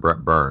Karlsson and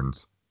Brent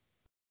Burns.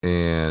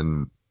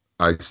 And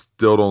I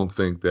still don't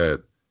think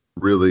that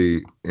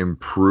really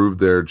improved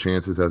their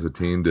chances as a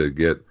team to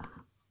get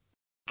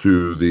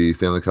to the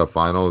Stanley Cup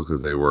Finals,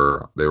 because they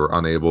were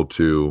unable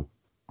to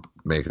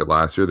make it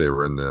last year. They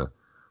were in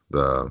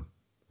the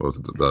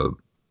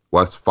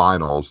West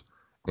Finals,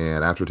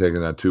 and after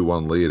taking that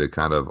 2-1 lead, it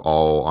kind of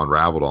all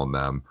unraveled on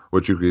them,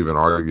 which you could even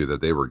argue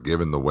that they were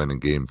given the win in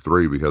Game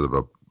 3 because of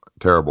a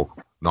terrible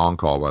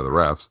non-call by the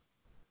refs.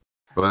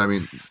 But I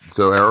mean,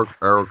 so Erik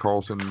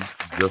Karlsson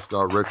just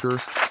got richer,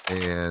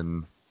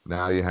 and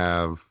now you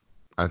have,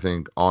 I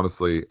think,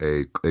 honestly,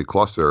 a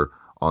cluster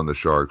on the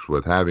Sharks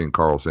with having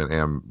Karlsson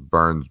and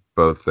Burns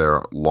both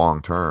there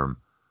long term.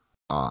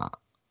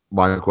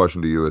 My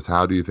question to you is,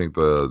 how do you think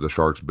the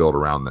Sharks build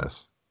around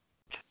this?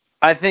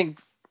 I think,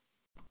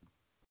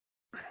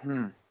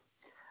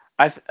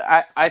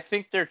 I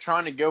think they're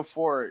trying to go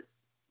for it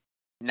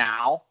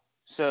now.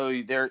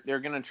 So they're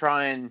going to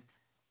try and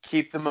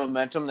keep the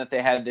momentum that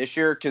they had this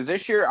year. Because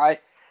this year,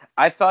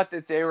 I thought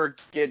that they were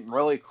getting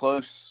really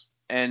close,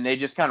 and they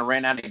just kind of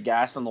ran out of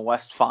gas in the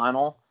West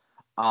Final.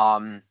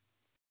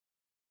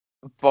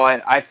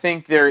 But I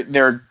think they're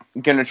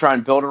going to try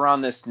and build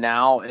around this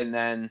now, and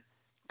then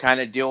kind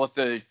of deal with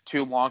the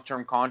two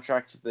long-term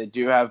contracts that they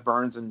do have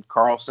Burns and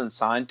Karlsson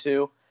signed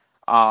to.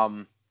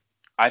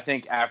 I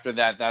think after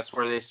that, that's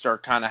where they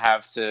start kind of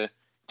have to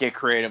get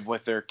creative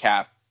with their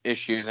cap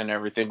issues and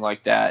everything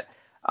like that.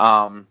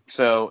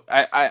 So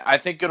I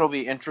think it'll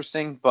be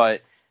interesting,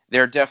 but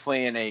they're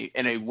definitely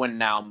in a win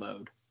now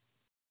mode.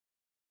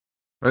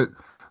 Right.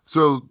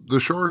 So the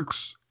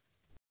Sharks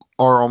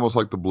are almost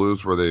like the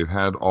Blues, where they've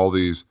had all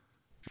these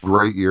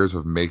great years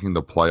of making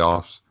the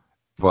playoffs,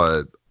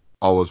 but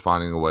always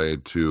finding a way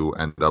to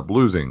end up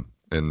losing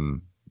in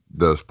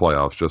those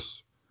playoffs,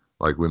 just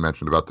like we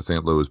mentioned about the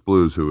St. Louis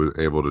Blues, who were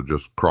able to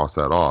just cross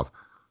that off.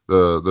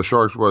 The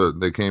Sharks,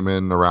 they came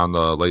in around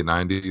the late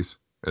 90s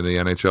in the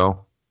NHL?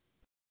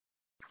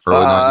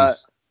 Early 90s?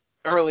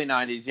 Early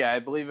 90s, yeah. I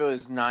believe it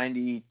was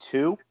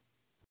 92.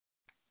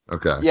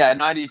 Okay. Yeah,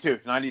 92,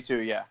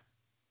 yeah.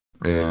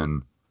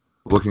 And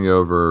looking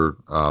over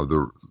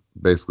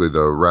basically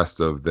the rest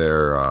of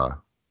their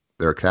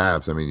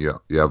Cavs, I mean,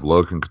 you have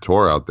Logan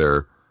Couture out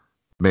there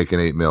making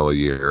 $8 million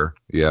a year.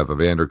 You have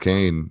Evander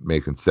Kane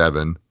making $7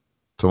 million.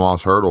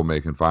 Tomas Hertl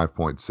making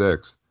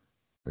 5.6.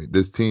 I mean,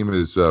 this team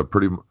is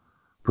pretty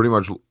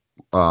much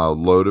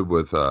loaded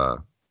with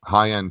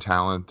high-end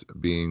talent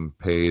being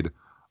paid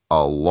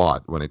a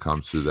lot when it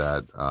comes to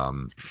that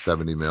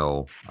 $70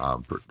 million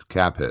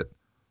cap hit.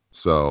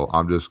 So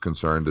I'm just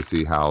concerned to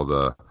see how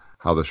the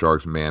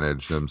Sharks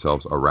manage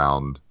themselves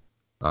around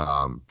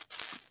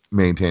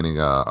maintaining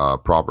a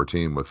proper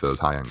team with those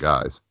high-end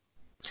guys.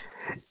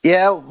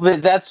 Yeah,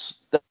 but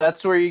that's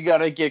where you got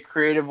to get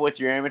creative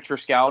with your amateur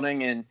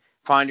scouting and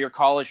find your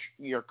college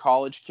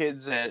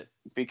kids that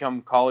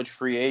become college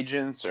free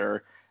agents,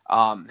 or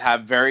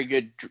have very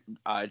good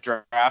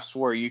drafts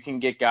where you can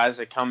get guys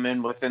that come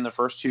in within the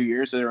first 2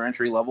 years of their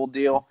entry level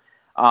deal.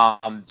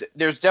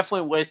 There's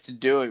definitely ways to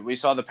do it. We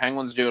saw the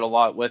Penguins do it a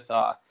lot with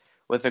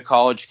the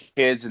college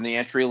kids and the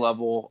entry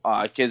level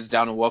kids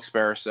down in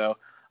Wilkes-Barre. So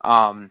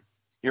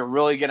you're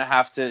really going to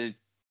have to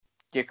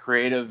get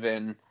creative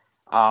and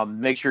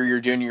make sure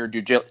you're doing your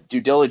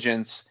due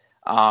diligence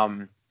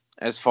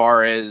as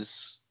far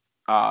as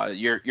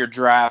your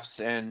drafts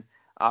and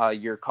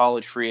your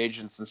college free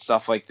agents and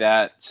stuff like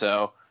that.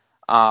 So,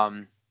 I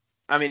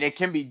mean, it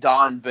can be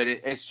done, but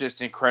it's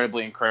just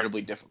incredibly,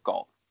 incredibly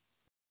difficult.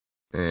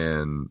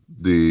 And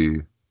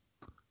the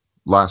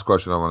last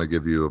question I want to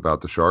give you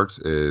about the Sharks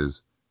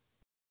is,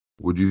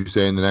 would you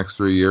say in the next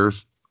 3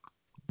 years,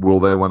 will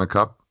they win a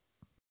cup?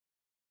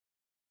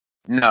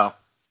 No.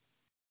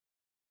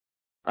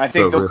 I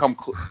think they'll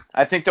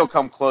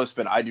come close,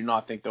 but I do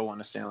not think they'll win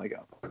a Stanley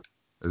Cup.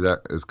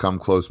 Is come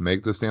close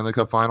make the Stanley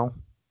Cup final?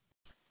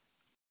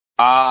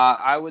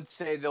 I would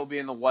say they'll be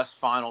in the West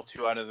Final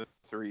 2 out of the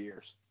 3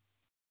 years.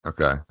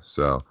 Okay,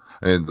 so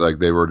and like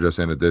they were just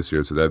in it this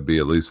year, so that'd be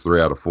at least 3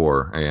 out of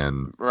 4,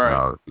 and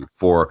right.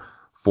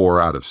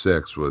 4 out of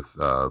 6 with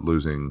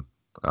losing,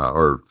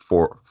 or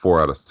 4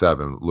 out of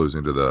 7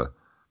 losing to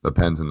the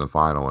Pens in the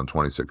final in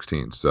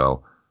 2016.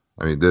 So,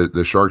 I mean,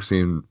 the Sharks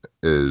team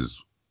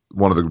is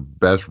one of the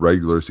best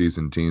regular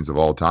season teams of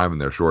all time in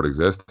their short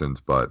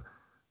existence, but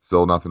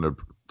still nothing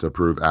to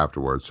prove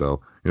afterwards.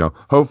 So,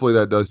 hopefully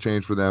that does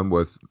change for them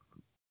with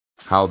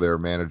how they're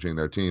managing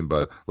their team.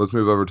 But let's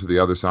move over to the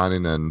other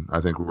signing, then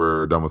I think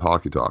we're done with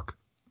hockey talk.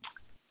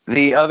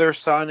 The other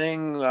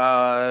signing,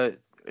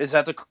 is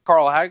that the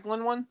Carl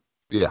Hagelin one?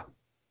 Yeah.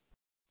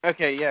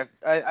 Okay, yeah.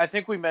 I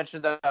think we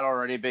mentioned that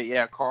already, but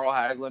yeah, Carl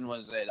Hagelin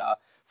was at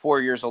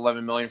 4 years,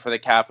 $11 million for the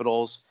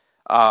Capitals.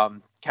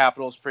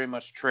 Capitals pretty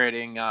much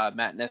trading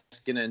Matt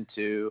Niskanen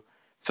to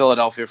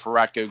Philadelphia for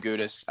Ratko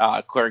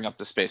Gudas, clearing up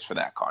the space for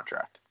that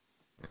contract.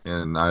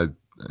 And I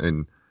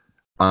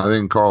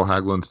think Carl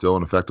Hagelin's still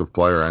an effective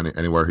player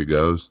anywhere he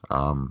goes.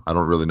 I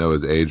don't really know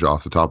his age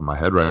off the top of my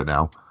head right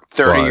now.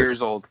 30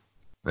 years old.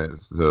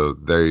 So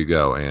there you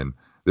go. And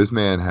this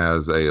man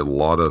has a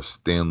lot of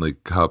Stanley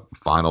Cup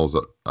finals.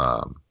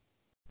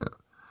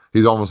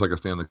 He's almost like a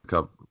Stanley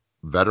Cup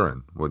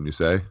veteran, wouldn't you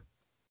say?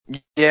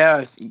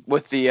 Yeah,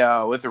 with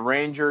the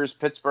Rangers,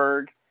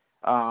 Pittsburgh.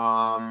 Who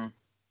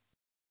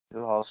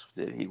else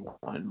did he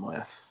win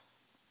with?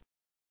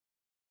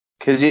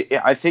 Because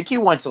I think he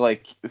went to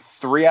like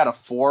 3 out of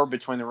 4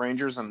 between the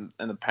Rangers and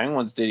the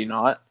Penguins. Did he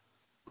not?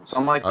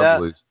 Something like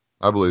that.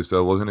 I believe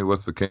so. Wasn't he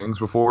with the Kings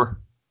before?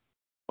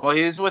 Well,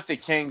 he was with the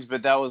Kings,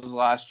 but that was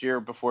last year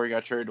before he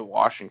got traded to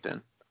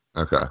Washington.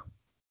 Okay.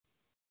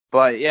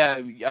 But yeah,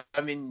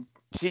 I mean,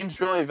 teams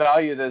really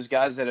value those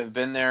guys that have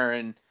been there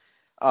and,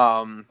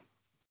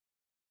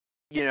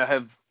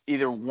 have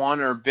either won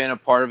or been a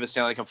part of a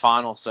Stanley Cup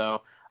final.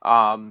 So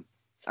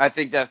I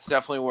think that's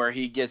definitely where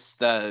he gets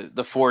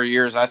the 4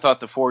 years. I thought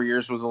the 4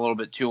 years was a little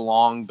bit too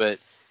long, but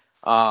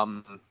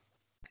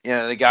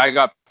the guy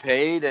got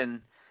paid,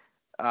 and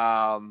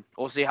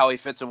we'll see how he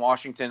fits in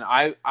Washington.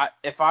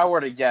 If I were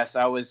to guess,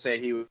 I would say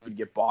he would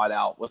get bought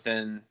out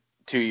within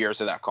 2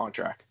 years of that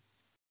contract.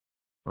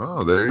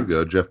 Oh, there you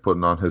go. Jeff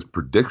putting on his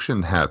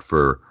prediction hat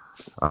for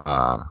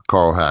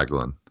Carl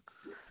Hagelin.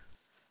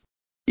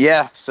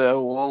 Yeah,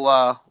 so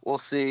we'll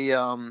see.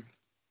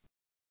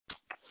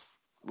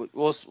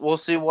 We'll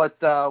see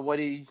what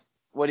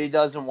he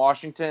does in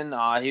Washington.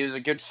 He was a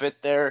good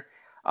fit there.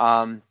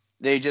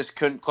 They just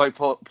couldn't quite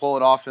pull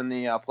it off in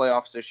the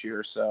playoffs this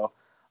year. So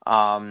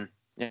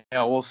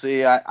we'll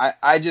see.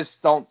 I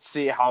just don't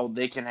see how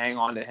they can hang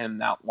on to him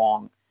that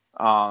long.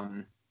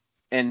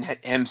 And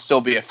him still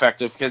be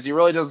effective, because he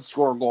really doesn't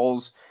score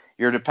goals.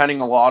 You're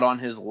depending a lot on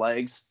his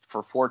legs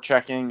for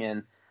forechecking,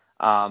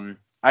 and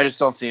I just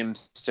don't see him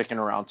sticking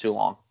around too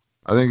long.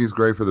 I think he's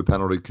great for the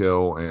penalty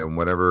kill, and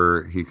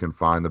whenever he can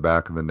find the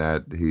back of the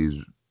net,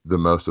 he's the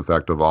most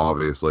effective,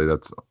 obviously.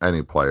 That's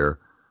any player.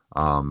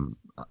 I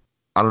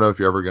don't know if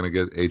you're ever going to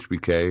get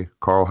HBK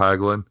Carl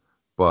Hagelin,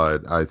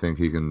 but I think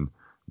he can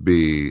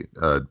be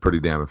pretty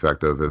damn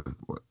effective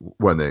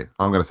when they make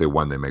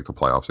the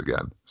playoffs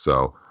again.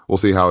 So we'll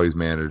see how he's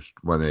managed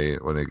when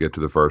they get to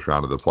the first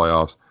round of the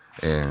playoffs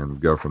and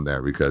go from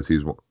there, because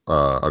he's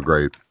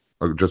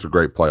just a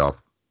great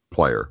playoff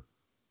player.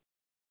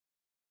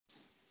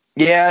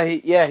 Yeah,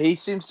 he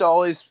seems to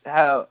always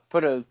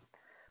put a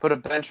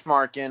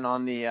benchmark in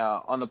on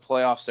the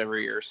playoffs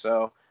every year.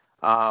 So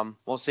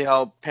we'll see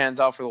how it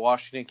pans out for the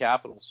Washington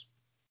Capitals.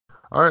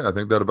 All right, I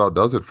think that about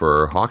does it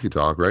for hockey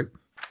talk, right?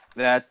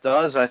 That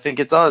does. I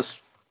think it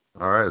does.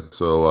 All right,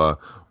 so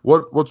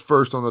what's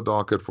first on the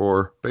docket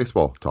for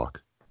baseball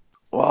talk?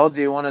 Well,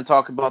 do you want to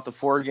talk about the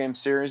 4-game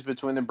series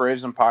between the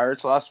Braves and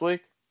Pirates last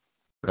week?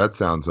 That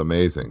sounds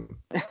amazing.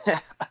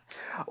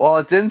 Well,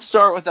 it didn't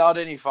start without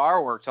any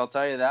fireworks, I'll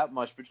tell you that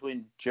much,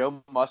 between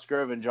Joe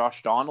Musgrove and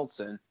Josh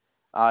Donaldson.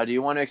 Do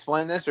you want to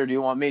explain this, or do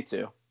you want me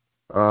to?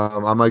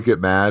 I might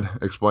get mad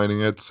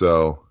explaining it,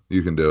 so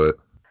you can do it.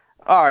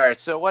 All right,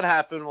 so what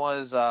happened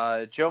was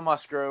Joe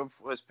Musgrove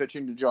was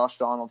pitching to Josh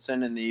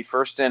Donaldson in the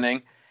first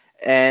inning,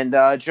 and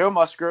Joe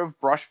Musgrove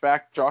brushed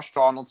back Josh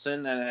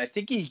Donaldson, and I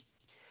think he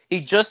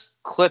just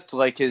clipped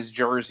like his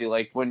jersey,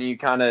 like when you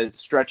kind of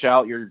stretch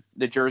out,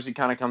 the jersey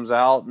kind of comes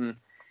out, and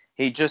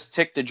he just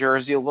ticked the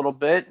jersey a little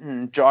bit,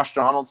 and Josh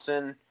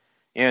Donaldson,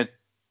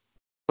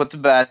 put the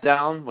bat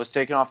down, was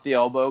taking off the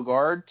elbow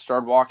guard,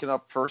 started walking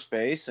up first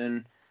base,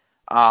 and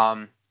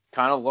kind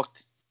of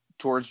looked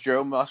towards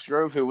Joe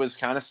Musgrove, who was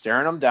kind of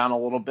staring him down a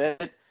little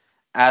bit,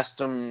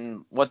 asked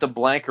him, "What the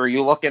blank are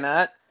you looking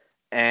at?"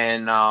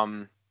 And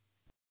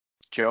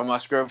Joe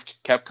Musgrove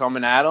kept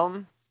coming at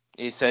him.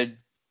 He said,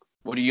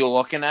 "What are you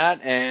looking at?"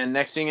 And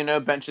next thing you know,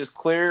 bench is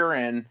clear,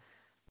 and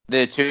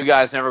the two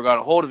guys never got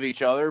a hold of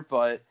each other,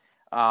 but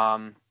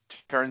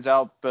turns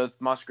out both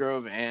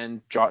Musgrove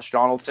and Josh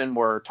Donaldson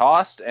were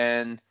tossed,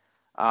 and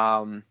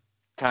kind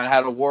of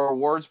had a war of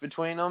words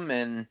between them,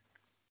 and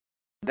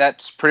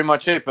that's pretty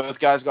much it. Both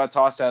guys got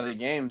tossed out of the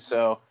game,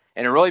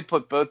 and it really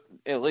put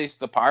at least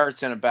the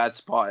Pirates in a bad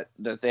spot,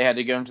 that they had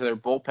to go into their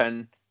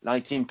bullpen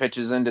 19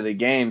 pitches into the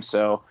game.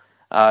 So,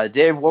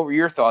 Dave, what were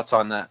your thoughts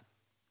on that?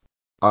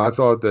 I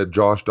thought that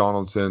Josh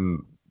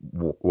Donaldson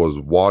was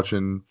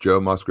watching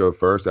Joe Musgrove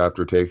first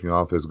after taking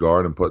off his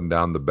guard and putting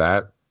down the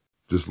bat,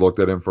 just looked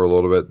at him for a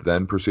little bit,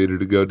 then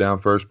proceeded to go down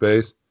first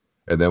base.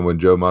 And then when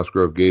Joe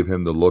Musgrove gave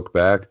him the look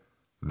back,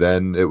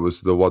 then it was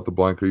the "what the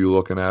blank are you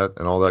looking at"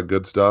 and all that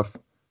good stuff.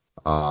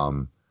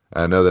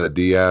 And I know that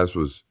Diaz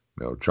was,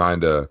 trying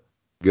to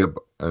get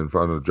in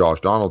front of Josh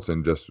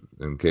Donaldson just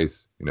in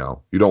case,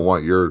 you don't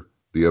want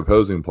the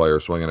opposing player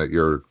swinging at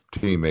your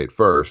teammate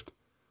first.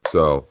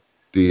 So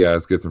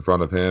Diaz gets in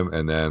front of him,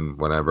 and then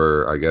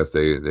whenever I guess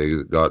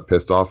they got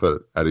pissed off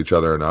at each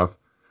other enough,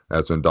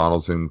 that's when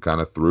Donaldson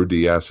kind of threw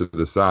Diaz to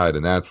the side,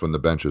 and that's when the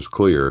bench is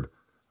cleared.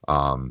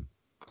 Um,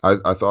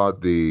 I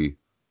thought the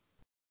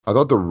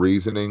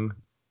reasoning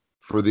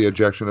for the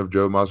ejection of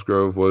Joe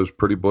Musgrove was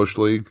pretty bush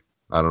league.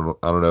 I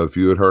don't know if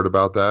you had heard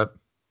about that.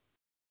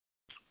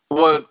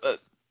 Well,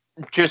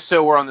 just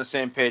so we're on the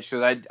same page,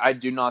 because I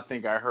do not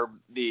think I heard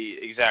the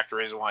exact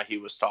reason why he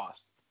was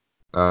tossed.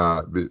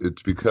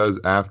 It's because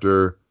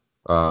after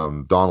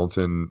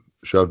Donaldson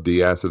shoved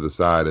Diaz to the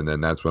side, and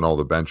then that's when all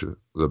the bench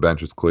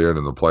is cleared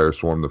and the players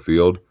swarmed the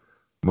field.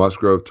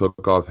 Musgrove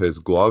took off his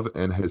glove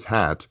and his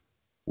hat,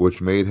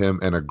 which made him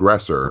an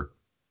aggressor,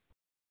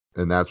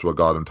 and that's what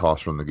got him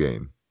tossed from the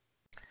game.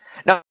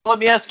 Now, let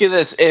me ask you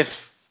this: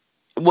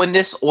 when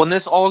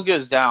this all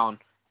goes down,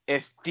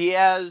 if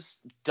Diaz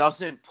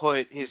doesn't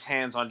put his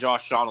hands on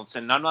Josh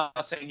Donaldson, and I'm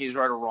not saying he's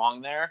right or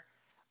wrong there,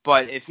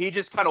 but if he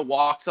just kind of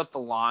walks up the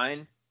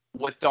line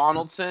with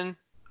Donaldson,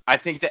 I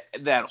think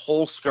that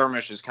whole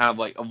skirmish is kind of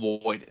like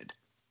avoided.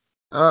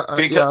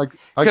 I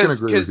can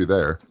agree with you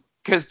there.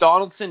 Because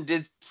Donaldson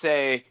did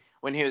say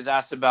when he was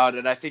asked about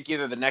it, I think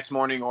either the next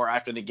morning or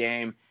after the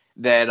game,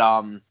 that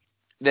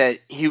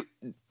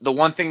the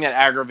one thing that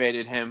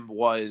aggravated him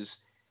was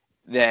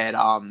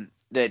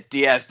that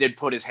Diaz did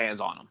put his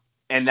hands on him,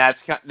 and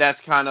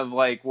that's kind of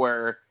like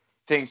where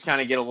things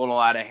kind of get a little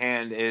out of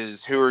hand.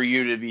 Is who are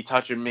you to be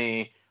touching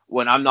me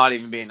when I'm not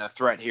even being a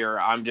threat here?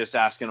 I'm just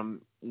asking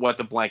him what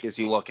the blank is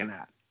he looking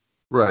at.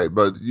 Right,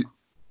 but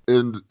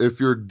if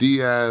you're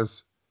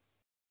Diaz,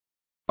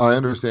 I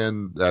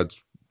understand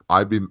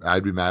I'd be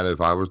mad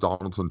if I was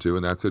Donaldson too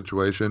in that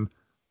situation,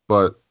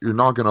 but you're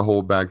not going to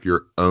hold back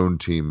your own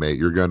teammate.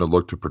 You're going to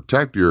look to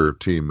protect your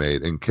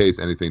teammate in case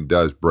anything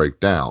does break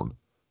down.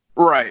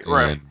 Right.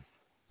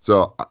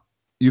 So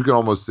you can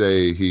almost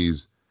say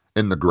he's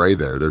in the gray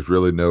there. There's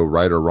really no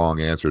right or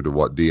wrong answer to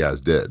what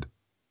Diaz did.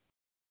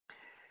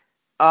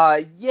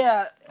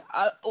 Yeah.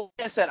 Like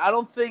I said, I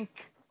don't think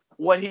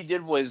what he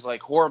did was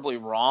like horribly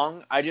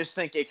wrong. I just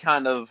think it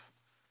kind of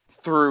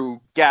threw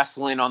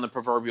gasoline on the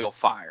proverbial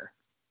fire.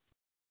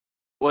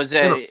 Was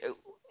it?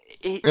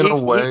 In a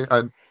way,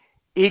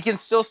 he can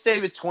still stay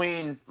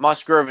between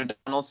Musgrove and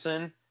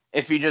Donaldson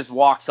if he just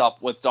walks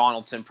up with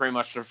Donaldson pretty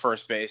much to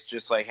first base,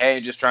 just like,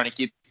 hey, just trying to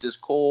keep this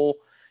cool.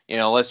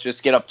 Let's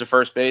just get up to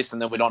first base,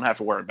 and then we don't have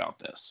to worry about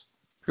this.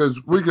 Because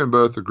we can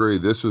both agree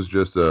this was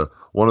just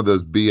one of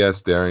those BS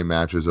staring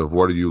matches of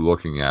what are you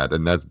looking at,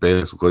 and that's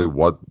basically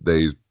what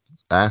they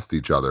asked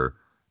each other.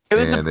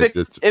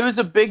 It was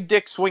a big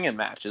dick swinging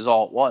match, is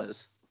all it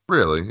was.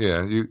 Really,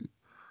 yeah, you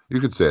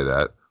could say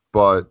that,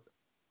 but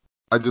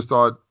I just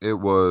thought it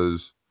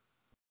was.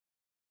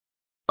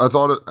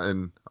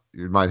 And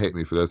you might hate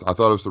me for this. I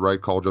thought it was the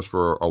right call just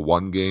for a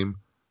 1-game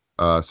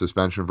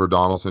suspension for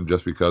Donaldson,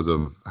 just because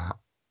of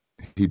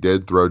he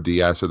did throw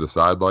Diaz to the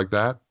side like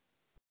that,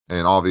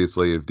 and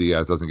obviously if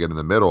Diaz doesn't get in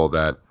the middle of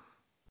that,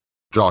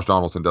 Josh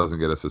Donaldson doesn't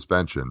get a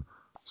suspension.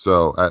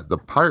 So the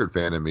Pirate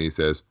fan in me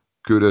says,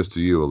 kudos to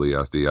you,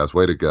 Elias Diaz.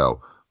 Way to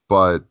go.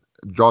 But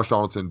Josh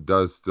Donaldson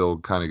does still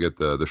kind of get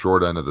the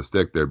short end of the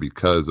stick there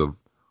because of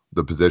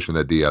the position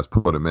that Diaz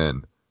put him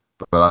in.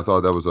 But I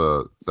thought that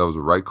was a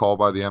right call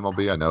by the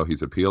MLB. I know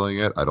he's appealing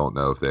it. I don't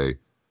know if they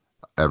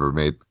ever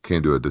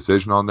came to a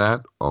decision on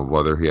that, or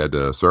whether he had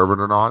to serve it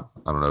or not.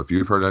 I don't know if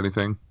you've heard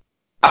anything.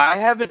 I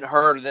haven't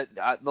heard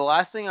that. The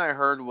last thing I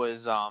heard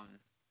was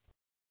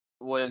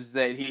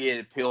that he had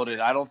appealed it.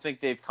 I don't think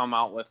they've come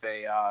out with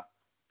a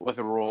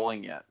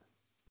ruling yet.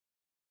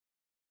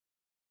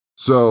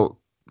 So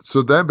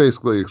that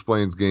basically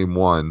explains game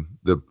 1.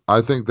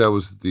 I think that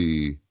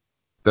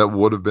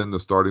would have been the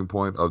starting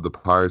point of the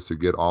Pirates to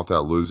get off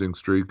that losing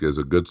streak. Is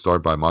a good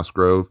start by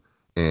Musgrove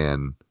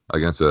and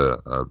against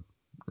a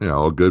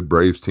good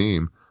Braves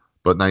team.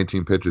 But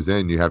 19 pitches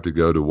in, you have to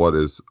go to what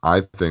is, I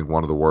think,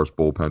 one of the worst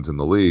bullpens in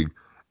the league.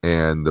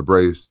 And the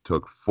Braves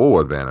took full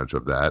advantage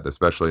of that,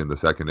 especially in the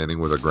second inning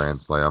with a grand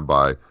slam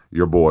by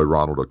your boy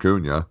Ronald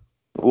Acuna.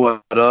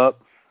 What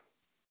up?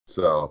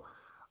 So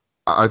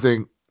I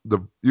think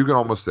you can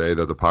almost say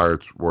that the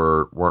Pirates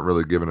weren't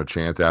really given a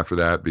chance after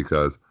that,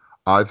 because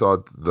I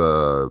thought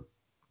the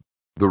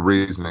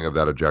reasoning of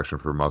that ejection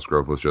for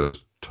Musgrove was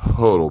just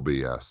total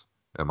BS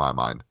in my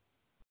mind.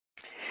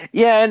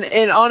 Yeah,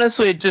 and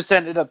honestly, it just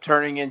ended up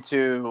turning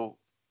into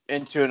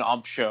an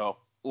ump show,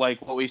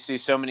 like what we see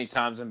so many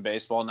times in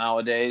baseball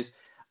nowadays.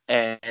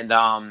 And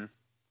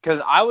because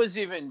I was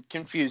even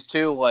confused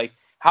too, like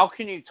how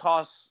can you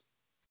toss?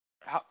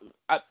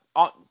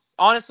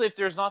 Honestly, if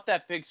there's not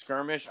that big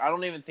skirmish, I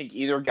don't even think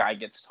either guy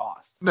gets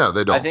tossed. No,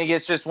 they don't. I think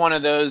it's just one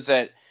of those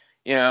that,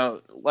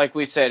 like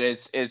we said,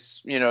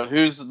 it's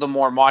who's the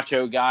more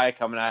macho guy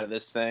coming out of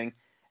this thing,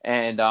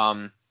 and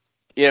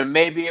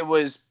maybe it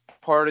was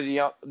part of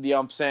the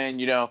ump saying,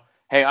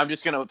 hey, I'm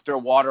just gonna throw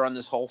water on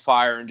this whole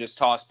fire and just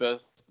toss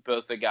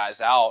both the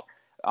guys out.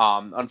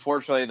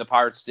 Unfortunately, the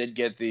Pirates did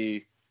get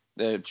the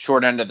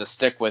short end of the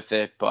stick with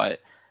it,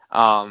 but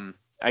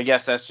I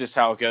guess that's just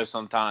how it goes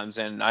sometimes.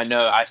 And I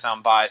know I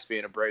sound biased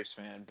being a Braves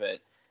fan, but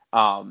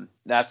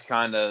it's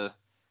kind of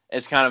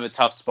a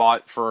tough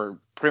spot for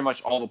pretty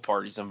much all the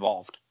parties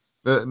involved.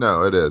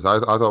 No, it is. I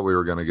thought we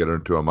were going to get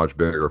into a much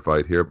bigger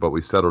fight here, but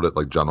we settled it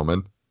like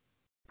gentlemen.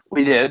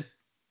 We did.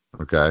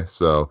 Okay,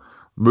 so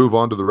move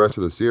on to the rest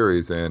of the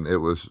series, and it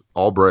was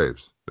all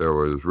Braves. There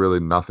was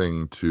really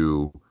nothing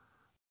to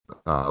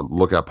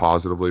look at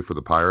positively for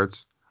the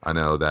Pirates. I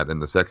know that in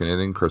the second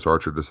inning, Chris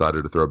Archer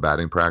decided to throw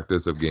batting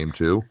practice of Game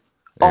 2.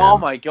 Oh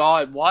my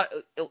God! What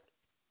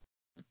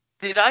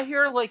did I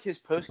hear? Like his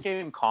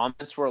post-game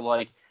comments were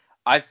like,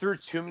 "I threw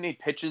too many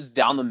pitches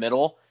down the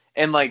middle,"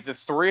 and like the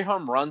 3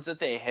 home runs that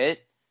they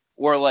hit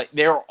were like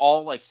they were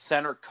all like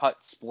center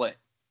cut split.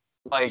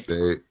 Like, how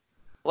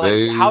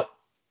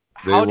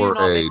do you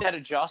not make that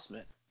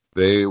adjustment?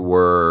 They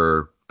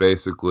were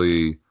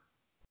basically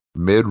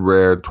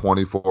mid-rare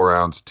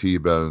 24-ounce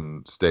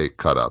T-bone steak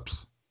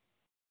cut-ups.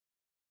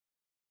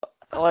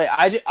 Like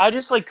I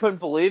just like couldn't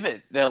believe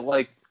it that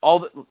like all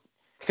the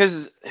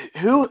because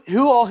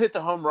who all hit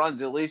the home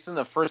runs at least in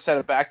the first set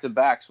of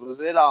back-to-backs?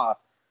 It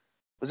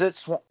wasn't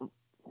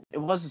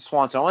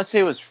Swanson. I want to say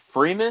it was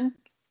Freeman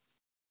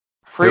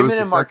and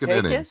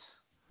Markakis.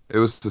 It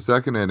was the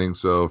second inning,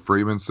 so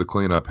Freeman's the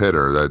cleanup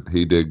hitter that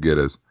he did get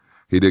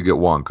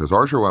one because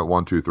Archer went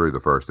 1, 2, 3 the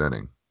first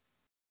inning.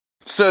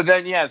 So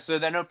then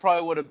it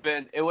probably would have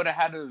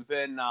had to have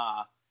been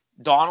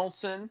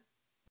Donaldson.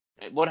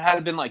 It would have had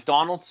to been like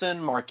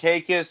Donaldson,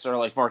 Markakis, or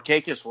like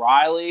Markakis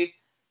Riley,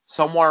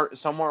 somewhere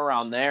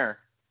around there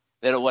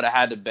that it would have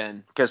had to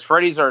been because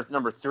Freddie's our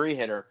number 3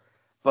 hitter,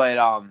 but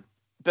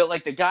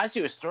like the guys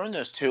he was throwing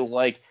those to,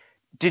 like,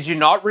 did you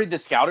not read the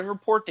scouting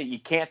report that you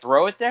can't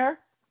throw it there?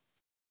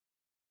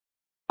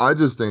 I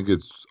just think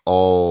it's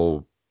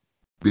all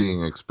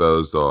being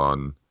exposed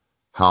on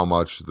how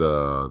much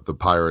the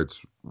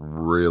Pirates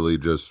really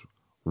just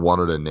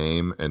wanted a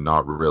name and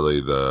not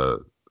really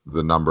the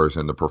numbers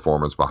and the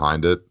performance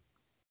behind it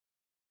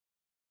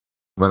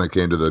when it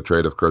came to the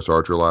trade of Chris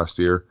Archer last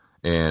year,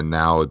 and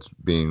now it's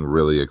being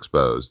really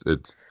exposed.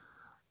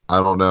 I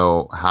don't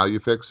know how you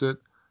fix it.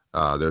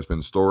 There's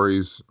been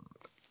stories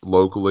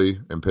locally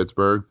in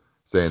Pittsburgh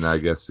saying that I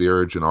guess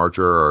Searage and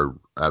Archer are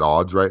at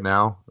odds right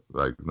now,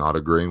 like not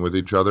agreeing with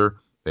each other.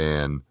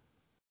 And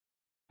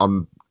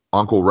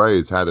Uncle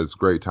Ray's had his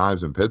great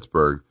times in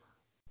Pittsburgh,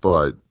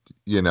 but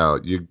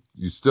you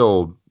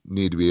still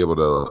need to be able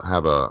to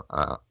have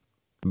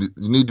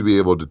you need to be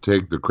able to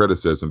take the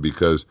criticism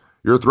because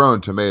you're throwing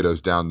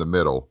tomatoes down the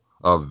middle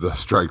of the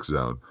strike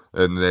zone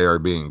and they are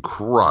being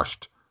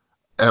crushed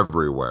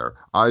everywhere.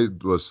 I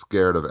was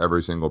scared of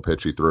every single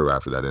pitch he threw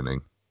after that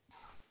inning.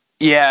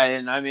 Yeah,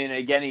 and I mean,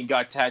 again, he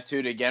got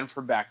tattooed again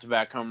for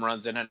back-to-back home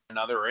runs in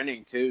another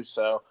inning too.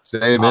 So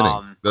same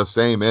inning, the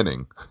same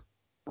inning.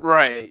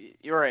 Right,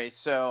 you're right.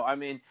 So I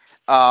mean,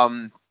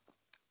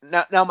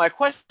 now my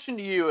question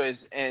to you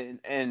is,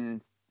 and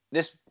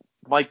this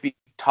might be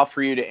tough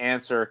for you to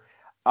answer,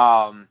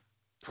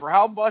 for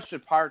how much the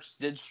Pirates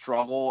did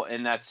struggle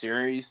in that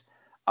series.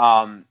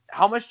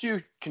 How much do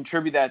you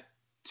contribute that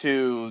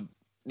to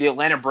the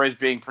Atlanta Braves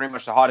being pretty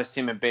much the hottest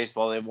team in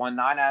baseball? They've won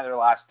 9 out of their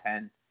last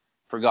 10,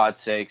 for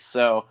God's sakes.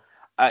 So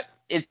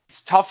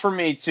it's tough for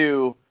me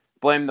to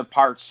blame the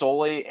Pirates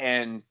solely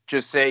and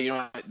just say,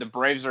 the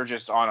Braves are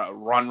just on a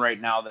run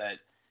right now that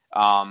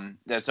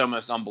that's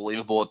almost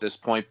unbelievable at this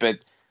point. But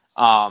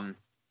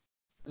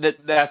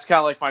that's kind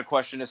of like my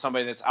question to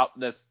somebody that's out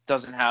that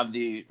doesn't have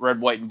the red,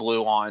 white, and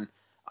blue on.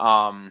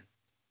 I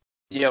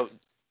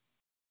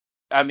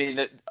mean,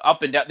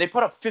 up and down, they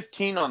put up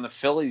 15 on the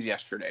Phillies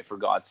yesterday, for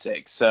God's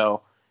sake.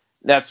 So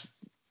I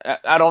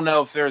don't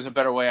know if there's a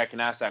better way I can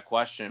ask that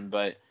question,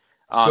 but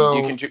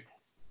I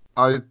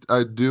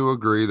do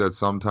agree that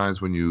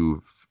sometimes when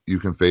you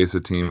can face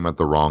a team at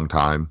the wrong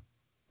time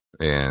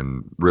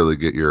and really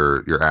get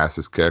your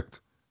asses kicked.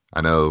 I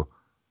know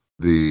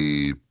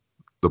the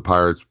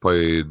Pirates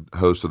played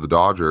host of the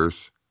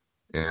Dodgers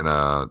in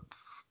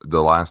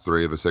the last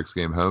 3 of a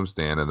 6-game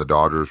homestand, and the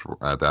Dodgers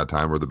at that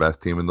time were the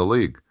best team in the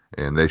league,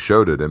 and they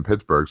showed it in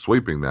Pittsburgh,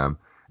 sweeping them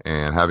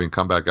and having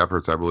comeback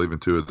efforts, I believe, in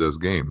 2 of those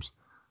games.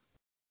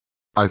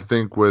 I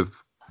think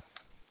with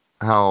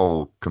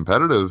how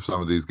competitive some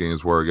of these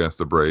games were against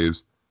the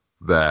Braves,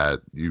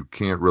 that you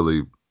can't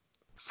really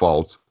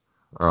fault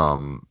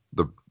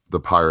the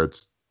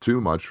Pirates too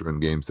much in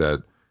games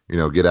that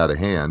get out of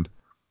hand,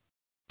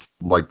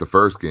 like the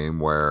first game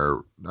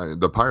where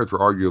the Pirates were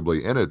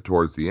arguably in it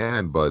towards the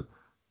end, but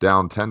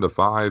down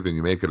 10-5, and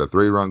you make it a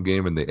 3-run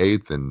game in the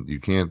 8th, and you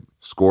can't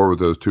score with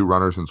those 2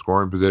 runners in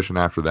scoring position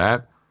after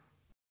that.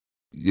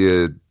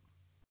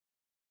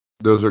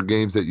 Those are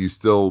games that you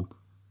still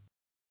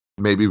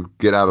maybe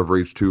get out of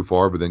reach too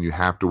far, but then you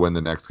have to win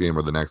the next game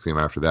or the next game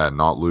after that and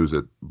not lose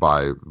it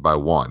by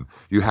 1.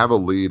 You have a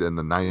lead in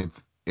the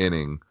 9th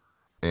inning,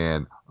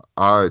 and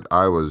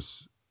I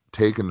was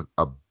taken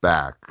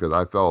aback because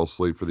I fell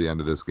asleep for the end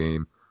of this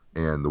game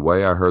And the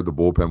way I heard the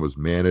bullpen was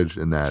managed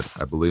in that,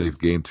 I believe,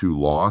 game 2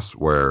 loss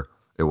where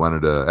it went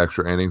into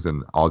extra innings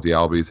and Ozzy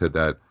Albies hit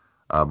that,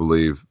 I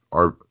believe,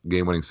 our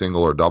game-winning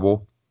single or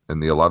double in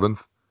the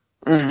 11th.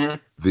 Mm-hmm.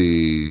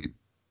 The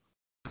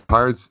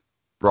Pirates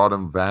brought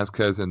in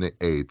Vasquez in the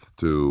 8th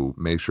to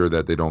make sure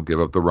that they don't give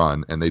up the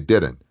run, and they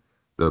didn't.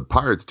 The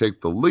Pirates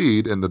take the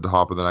lead in the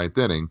top of the 9th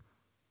inning.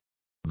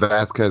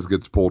 Vasquez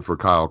gets pulled for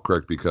Kyle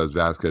Crick because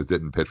Vasquez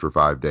didn't pitch for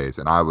 5 days,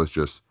 and I was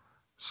just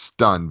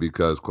stunned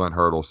because Clint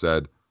Hurdle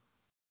said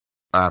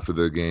after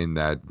the game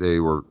that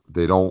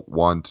they don't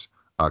want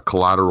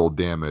collateral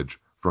damage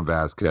from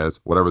Vasquez,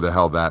 whatever the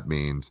hell that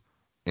means,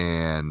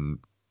 and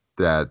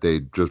that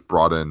they just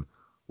brought in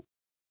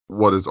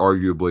what is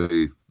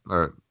arguably,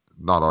 or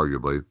not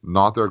arguably,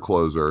 not their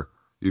closer.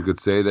 You could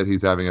say that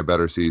he's having a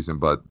better season,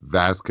 but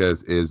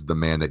Vasquez is the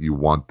man that you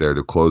want there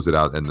to close it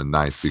out in the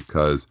ninth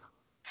because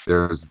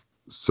there's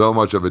so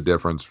much of a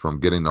difference from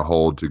getting the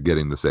hold to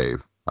getting the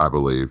save, I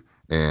believe.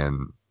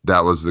 And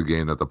that was the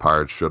game that the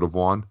Pirates should have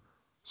won.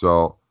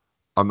 So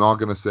I'm not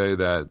going to say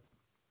that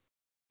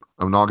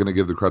I'm not going to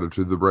give the credit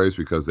to the Braves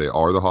because they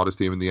are the hottest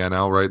team in the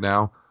NL right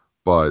now,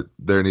 but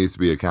there needs to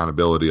be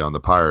accountability on the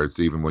Pirates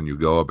even when you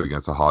go up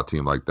against a hot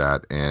team like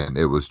that. And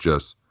it was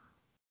just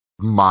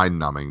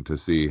mind-numbing to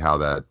see how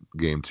that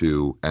game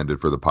 2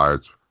 ended for the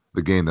Pirates,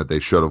 the game that they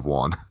should have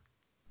won.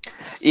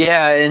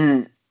 Yeah,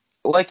 and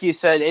like you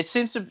said, it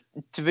seems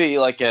to be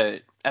like a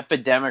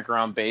epidemic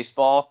around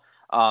baseball.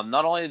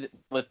 Not only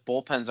with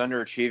bullpens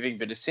underachieving,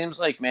 but it seems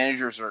like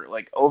managers are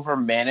like over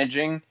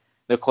managing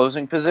the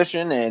closing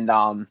position,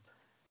 and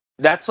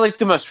that's like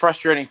the most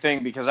frustrating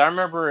thing because I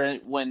remember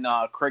when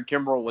Craig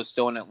Kimbrell was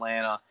still in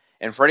Atlanta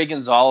and Freddie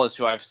Gonzalez,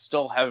 who I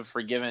still haven't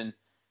forgiven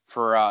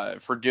for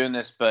doing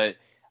this, but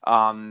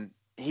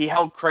he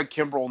held Craig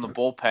Kimbrell in the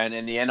bullpen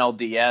in the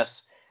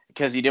NLDS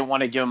because he didn't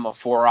want to give him a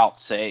 4-out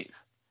save.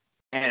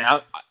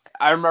 And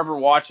I remember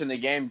watching the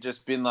game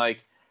just being like,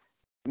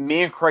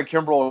 me and Craig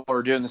Kimbrell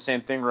are doing the same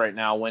thing right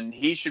now when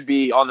he should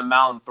be on the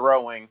mound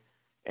throwing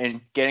and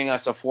getting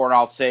us a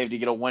 4-out save to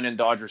get a win in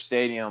Dodger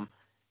Stadium.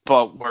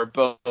 But we're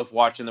both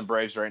watching the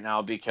Braves right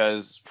now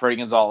because Freddie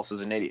Gonzalez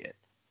is an idiot.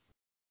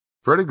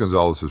 Freddie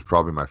Gonzalez is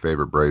probably my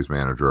favorite Braves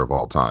manager of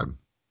all time.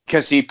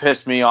 Because he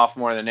pissed me off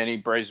more than any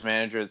Braves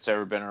manager that's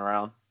ever been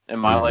around in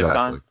my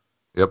lifetime.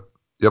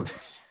 Yep.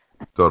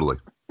 Totally.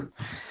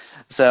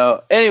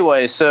 So,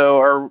 anyway,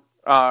 so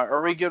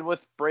are we good with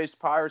Braves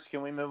Pirates?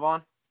 Can we move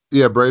on?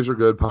 Yeah, Braves are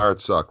good.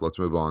 Pirates suck. Let's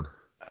move on.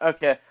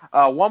 Okay.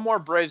 One more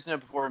Braves note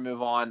before we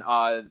move on.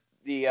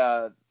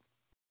 The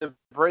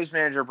Braves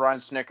manager, Brian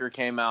Snitker,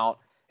 came out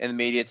in the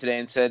media today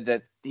and said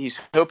that he's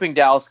hoping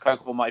Dallas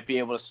Keuchel might be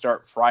able to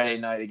start Friday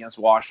night against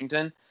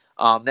Washington.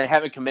 They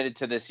haven't committed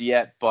to this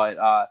yet, but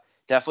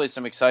definitely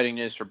some exciting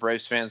news for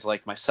Braves fans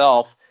like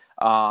myself.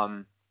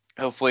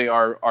 Hopefully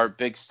our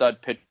big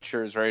stud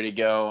pitcher is ready to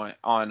go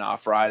on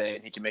Friday,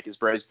 and he can make his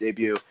Braves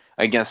debut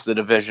against the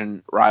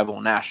division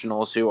rival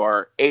Nationals, who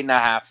are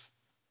 8.5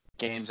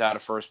 games out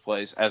of first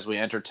place as we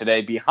enter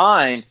today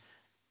behind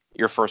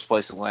your first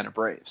place Atlanta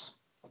Braves.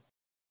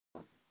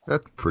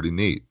 That's pretty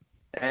neat.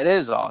 It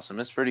is awesome.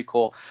 It's pretty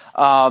cool.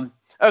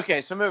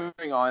 Okay, so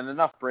moving on.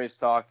 Enough Braves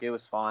talk. It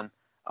was fun.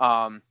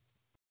 Are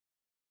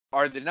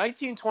the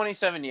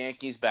 1927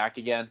 Yankees back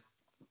again?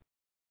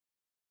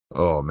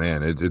 Oh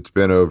man, it's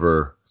been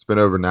over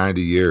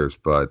 90 years,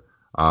 but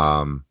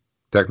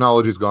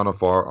technology's gone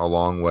a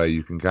long way.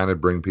 You can kind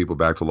of bring people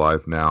back to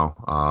life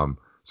now.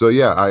 So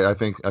yeah, I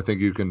think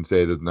you can say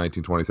that the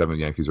 1927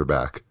 Yankees are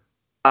back.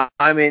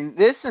 I mean,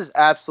 this is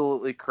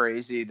absolutely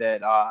crazy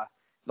that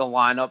the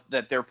lineup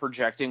that they're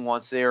projecting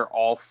once they're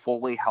all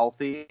fully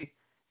healthy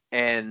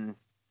and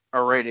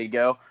are ready to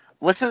go.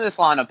 Listen to this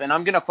lineup, and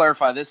I'm going to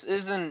clarify. This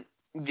isn't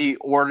the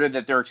order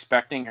that they're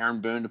expecting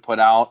Aaron Boone to put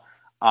out,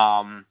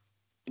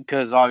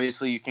 because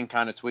obviously you can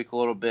kind of tweak a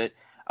little bit.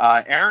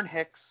 Aaron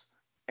Hicks,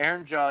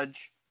 Aaron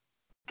Judge,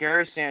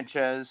 Gary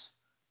Sanchez,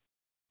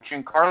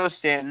 Giancarlo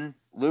Stanton,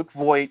 Luke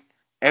Voit,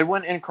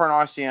 Edwin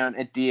Encarnacion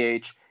at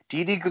DH,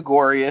 Didi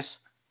Gregorius,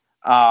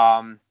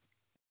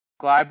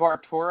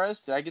 Gleyber Torres.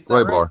 Did I get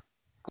that right?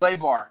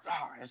 Gleyber.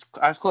 Oh,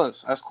 I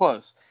was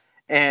close.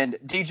 And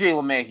DJ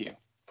LeMahieu.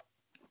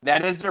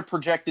 That is their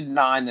projected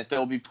 9 that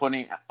they'll be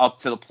putting up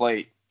to the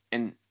plate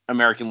in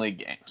American League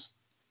games.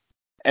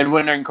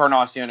 Edwin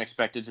Encarnacion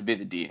expected to be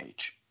the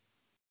DH.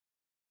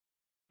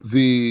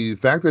 The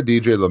fact that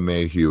DJ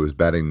LeMahieu is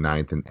batting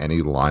 9th in any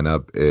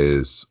lineup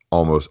is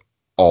almost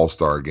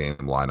all-star game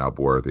lineup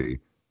worthy.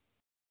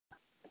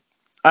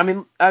 I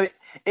mean,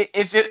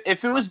 if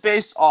it was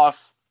based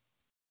off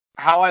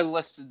how I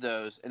listed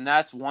those, and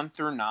that's 1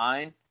 through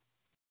 9.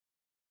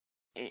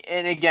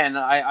 And again,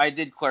 I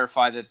did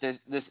clarify that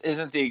this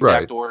isn't the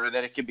exact order,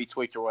 that it could be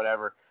tweaked or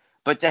whatever.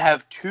 But to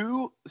have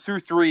 2 through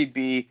 3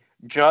 be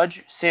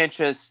Judge,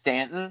 Sanchez,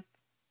 Stanton,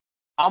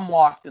 I'm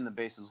locked in the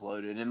bases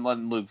loaded and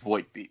letting Luke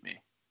Voit beat me.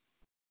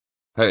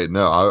 Hey,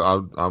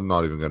 no, I'm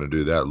not even going to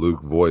do that.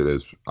 Luke Voit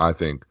is, I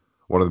think,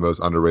 one of the most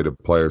underrated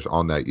players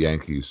on that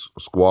Yankees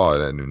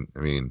squad. And I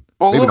mean,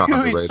 well, maybe look not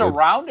who he's underrated.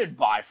 surrounded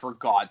by, for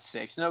God's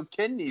sakes. No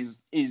kidding,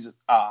 he's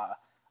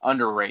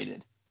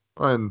underrated.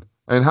 And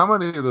how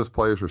many of those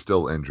players are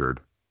still injured?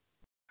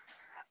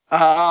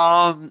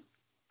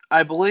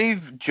 I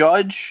believe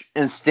Judge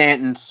and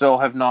Stanton still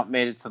have not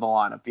made it to the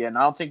lineup yet, and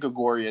I don't think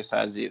Gregorius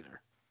has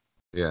either.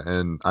 Yeah,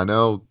 and I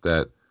know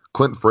that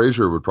Clint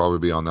Frazier would probably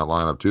be on that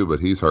lineup too, but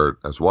he's hurt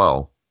as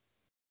well.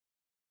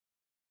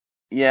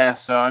 Yeah,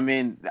 so I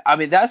mean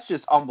that's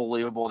just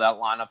unbelievable, that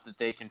lineup that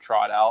they can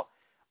trot out.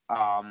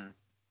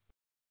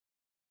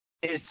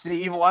 It's the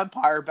evil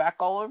empire back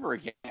all over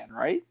again,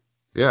 right?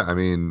 Yeah, I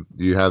mean,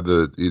 you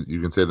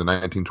can say the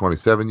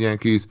 1927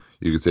 Yankees,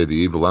 you could say the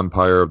evil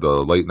empire of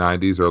the late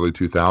 90s, early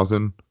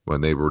 2000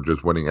 when they were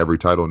just winning every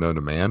title known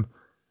to man.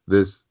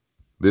 This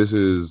this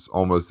is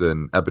almost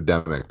an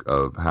epidemic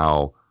of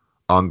how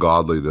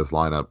ungodly this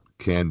lineup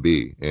can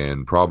be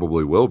and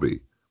probably will be.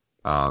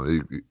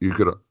 You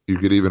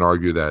could even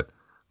argue that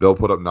they'll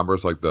put up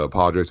numbers like the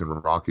Padres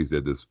and Rockies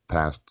did this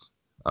past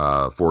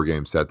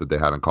 4-game set that they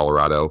had in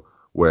Colorado,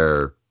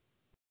 where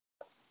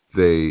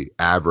they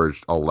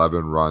averaged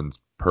 11 runs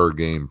per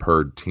game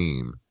per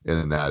team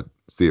in that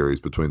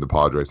series between the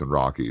Padres and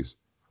Rockies.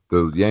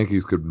 The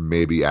Yankees could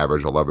maybe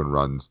average 11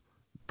 runs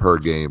per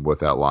game with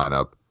that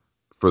lineup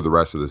for the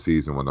rest of the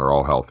season when they're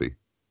all healthy.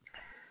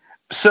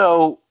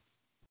 So,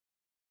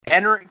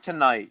 entering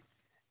tonight,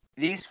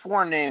 these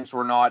 4 names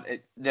were not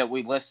that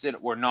we listed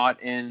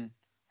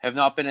have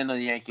not been in the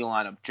Yankee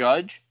lineup.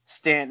 Judge,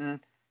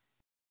 Stanton,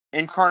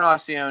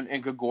 Encarnacion,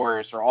 and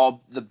Gregorius are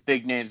all the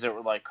big names that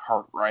were like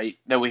hurt, right?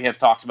 That we have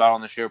talked about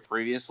on the show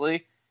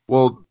previously.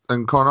 Well,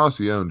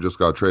 Encarnacion just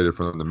got traded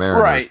from the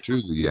Mariners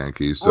to the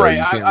Yankees, so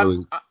you can't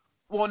really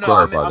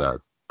clarify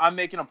that. I'm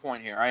making a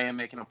point here. I am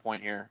making a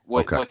point here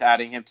with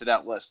adding him to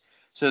that list.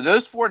 So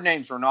those 4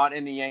 names were not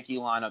in the Yankee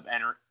lineup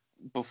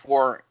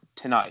before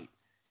tonight.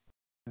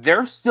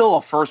 They're still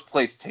a first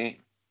place team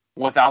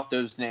without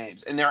those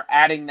names, and they're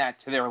adding that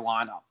to their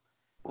lineup.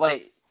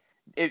 Like,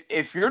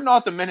 if you're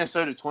not the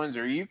Minnesota Twins,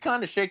 are you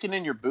kind of shaking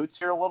in your boots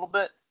here a little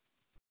bit?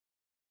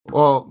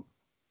 Well,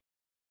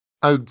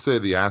 I would say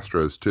the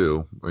Astros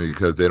too,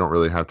 because they don't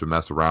really have to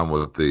mess around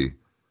with the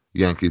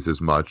Yankees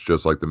as much,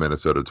 just like the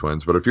Minnesota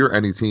Twins. But if you're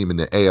any team in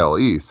the AL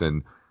East,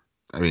 and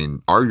I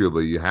mean,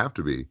 arguably you have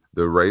to be.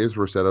 The Rays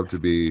were set up to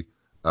be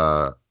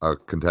a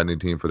contending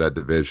team for that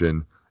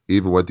division,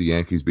 even with the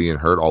Yankees being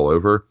hurt all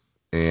over.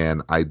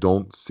 And I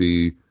don't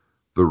see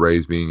the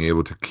Rays being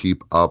able to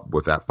keep up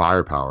with that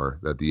firepower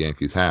that the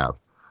Yankees have.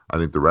 I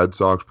think the Red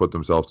Sox put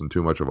themselves in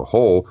too much of a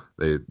hole.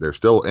 They're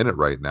still in it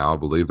right now. I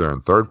believe they're in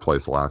 3rd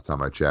place the last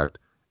time I checked.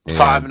 And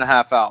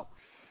 5.5 out.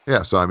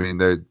 Yeah, so I mean,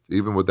 they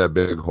even with that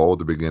big hole at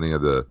the beginning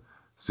of the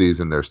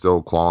season, they're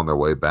still clawing their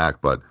way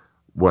back. But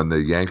when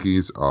the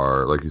Yankees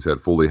are, like you said,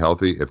 fully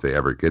healthy, if they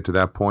ever get to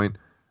that point,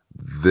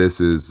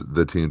 this is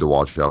the team to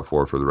watch out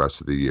for the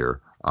rest of the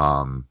year.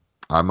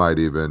 I might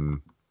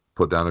even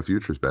put down a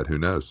futures bet. Who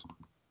knows?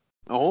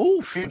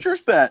 Oh,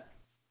 futures bet.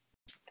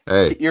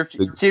 Hey, you're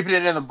keeping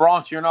it in the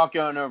Bronx. You're not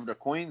going over to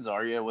Queens,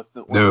 are you? With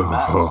the Mets? No,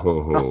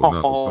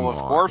 of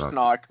course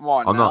not. Come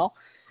on now.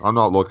 I'm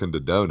not looking to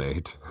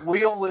donate.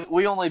 We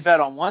only bet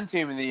on one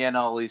team in the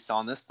NL East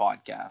on this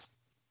podcast.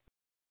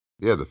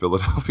 Yeah, the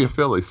Philadelphia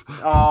Phillies.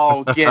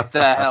 Oh, get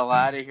the hell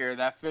out of here!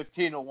 That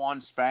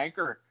 15-1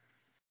 spanker.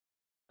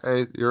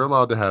 Hey, you're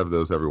allowed to have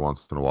those every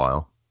once in a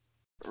while.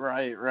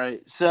 Right.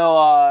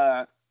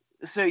 So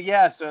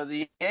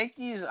the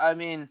Yankees. I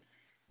mean,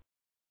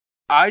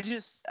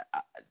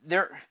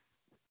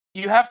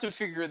 you have to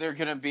figure they're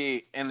going to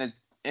be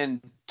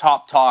in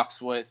top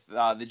talks with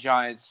the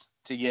Giants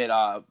to get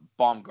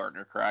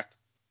Baumgartner, correct?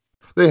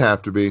 They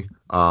have to be.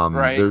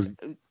 Right.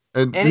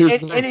 And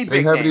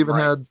they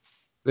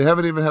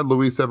haven't even had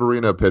Luis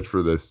Severino pitch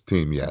for this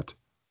team yet.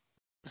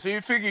 So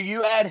you figure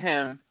you add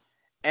him,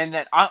 and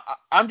then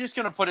I'm just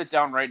going to put it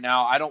down right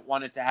now. I don't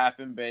want it to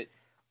happen, but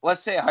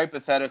let's say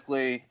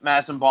hypothetically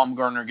Madison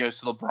Baumgartner goes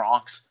to the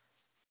Bronx.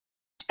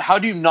 How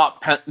do you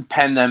not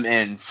pen them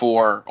in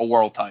for a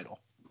world title?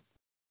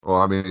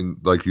 Well, I mean,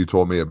 like you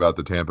told me about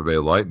the Tampa Bay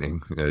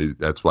Lightning,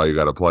 that's why you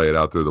got to play it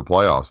out through the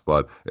playoffs.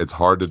 But it's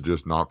hard to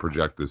just not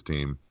project this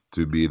team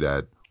to be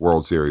that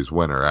World Series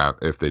winner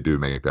if they do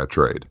make that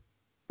trade.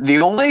 The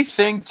only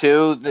thing,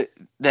 too,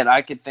 that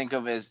I could think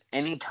of as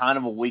any kind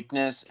of a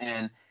weakness,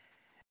 and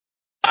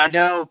I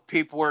know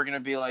people are going to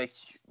be like,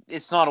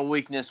 it's not a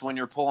weakness when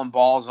you're pulling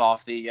balls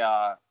off the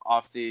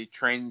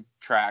train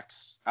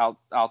tracks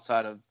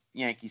outside of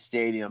Yankee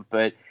Stadium,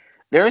 but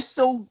there's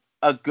still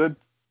a good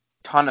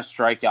ton of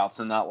strikeouts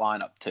in that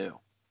lineup too.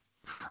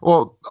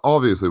 Well,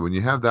 obviously, when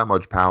you have that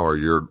much power,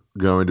 you're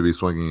going to be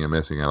swinging and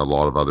missing at a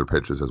lot of other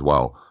pitches as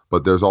well.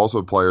 But there's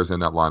also players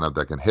in that lineup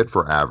that can hit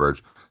for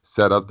average,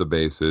 set up the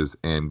bases,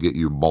 and get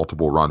you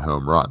multiple run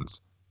home runs.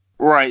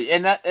 Right,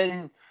 and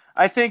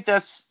I think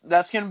that's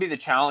going to be the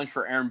challenge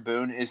for Aaron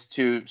Boone, is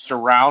to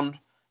surround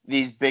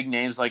these big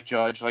names like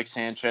Judge, like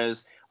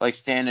Sanchez, like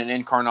Stanton,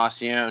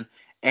 Encarnacion,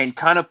 and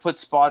kind of put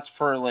spots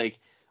for like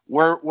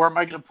where am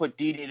I going to put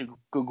Didi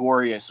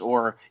Gregorius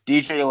or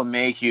DJ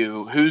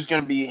LeMahieu? Who's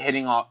going to be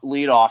hitting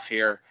lead off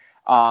here?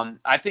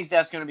 I think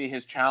that's going to be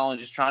his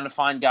challenge, is trying to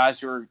find guys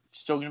who are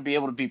still going to be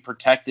able to be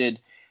protected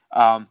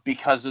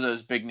because of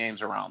those big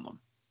names around them.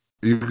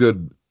 You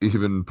could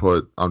even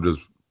put, I'm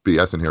just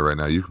BSing here right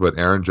now, you could put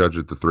Aaron Judge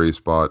at the 3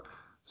 spot,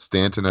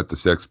 Stanton at the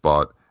 6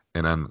 spot,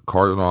 and then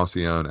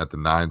Encarnacion at the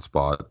 9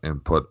 spot,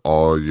 and put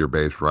all your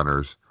base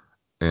runners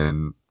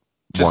in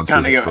just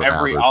kind of go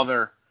every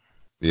other.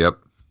 Yep.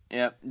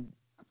 Yep.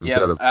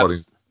 Instead of putting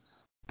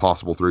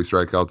possible 3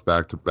 strikeouts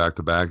back to back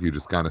to back, you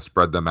just kind of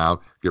spread them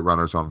out, get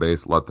runners on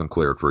base, let them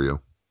clear it for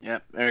you.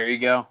 Yep. There you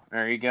go.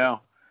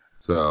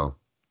 So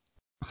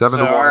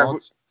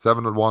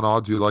 7-1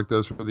 odds. You like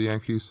those for the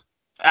Yankees?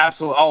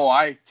 Absolutely. Oh,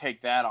 I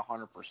take that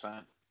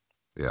 100%.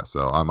 Yeah.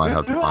 So I might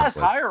have to. Who has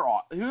higher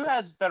odds? Who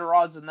has better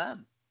odds than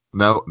them?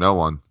 No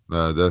one.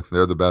 They're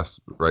the best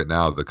right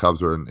now. The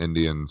Cubs are in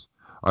Indians.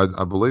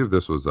 I believe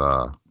this was.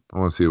 I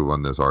want to see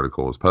when this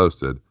article was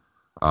posted.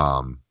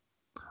 Oh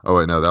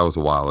wait, no, that was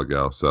a while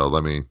ago. So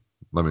let me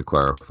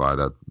clarify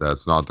that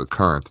that's not the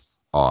current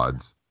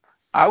odds.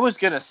 I was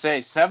gonna say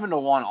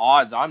 7-1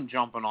 odds. I'm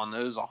jumping on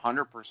those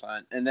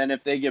 100%. And then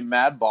if they get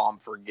Mad Bomb,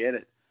 forget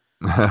it.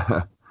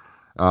 Let's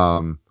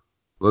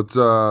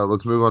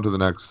move on to the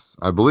next.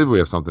 I believe we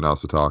have something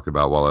else to talk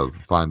about while I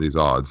find these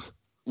odds.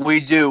 We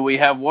do. We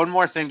have one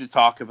more thing to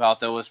talk about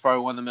that was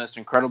probably one of the most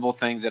incredible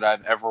things that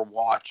I've ever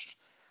watched.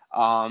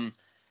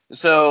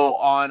 So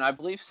on, I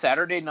believe,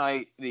 Saturday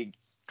night, the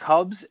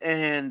Cubs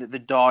and the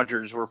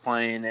Dodgers were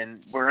playing,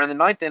 and we're in the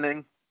 9th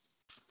inning.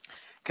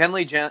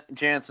 Kenley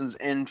Jansen's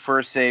in for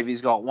a save.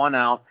 He's got 1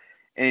 out,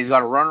 and he's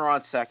got a runner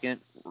on second.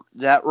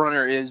 That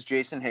runner is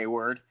Jason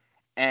Heyward,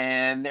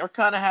 and they're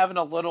kind of having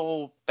a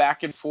little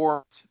back and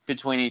forth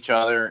between each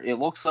other. It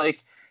looks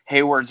like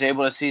Heyward's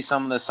able to see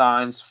some of the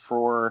signs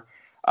for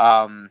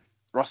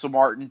Russell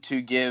Martin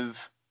to give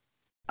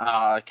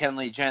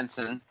Kenley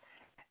Jansen,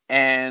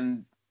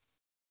 and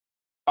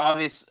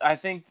obviously, I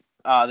think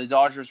the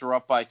Dodgers were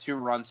up by 2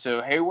 runs,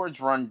 so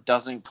Heyward's run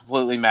doesn't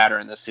completely matter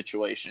in this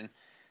situation.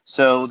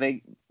 So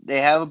they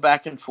have a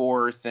back and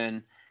forth,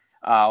 and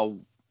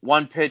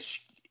one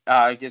pitch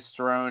gets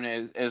thrown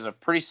is a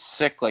pretty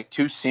sick, like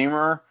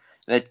 2-seamer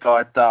that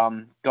got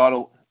the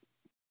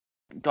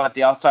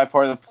outside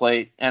part of the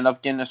plate, end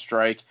up getting a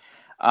strike.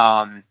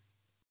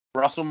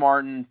 Russell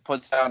Martin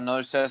puts down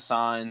another set of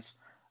signs.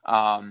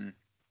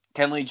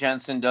 Kenley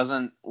Jansen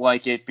doesn't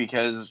like it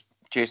because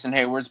Jason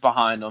Heyward's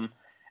behind him.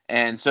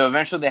 And so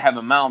eventually they have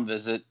a mound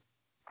visit,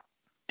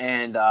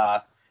 and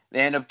they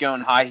end up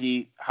going high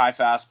heat, high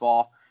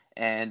fastball,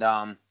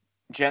 and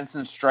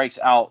Jansen strikes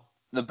out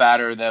the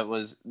batter that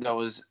was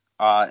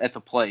at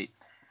the plate.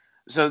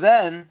 So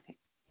then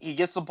he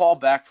gets the ball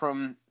back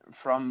from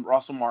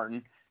Russell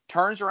Martin,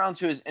 turns around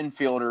to his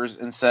infielders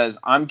and says,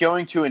 "I'm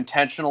going to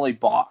intentionally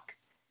balk."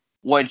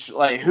 Which,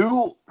 like,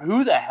 who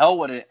the hell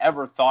would have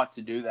ever thought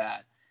to do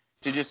that?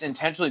 To just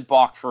intentionally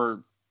balk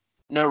for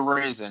no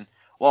reason.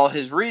 Well,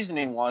 his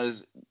reasoning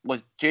was,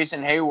 with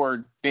Jason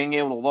Heyward being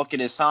able to look at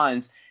his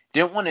signs,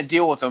 didn't want to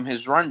deal with him.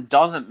 His run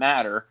doesn't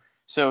matter.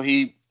 So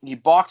he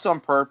balks on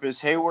purpose,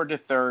 Heyward to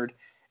third,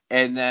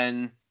 and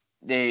then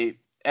they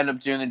end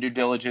up doing the due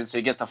diligence.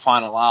 They get the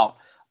final out.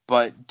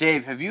 But,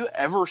 Dave, have you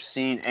ever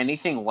seen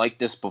anything like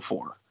this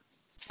before?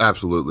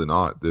 Absolutely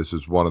not. This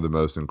is one of the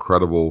most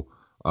incredible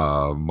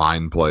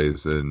mind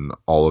plays in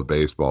all of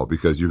baseball,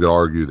 because you could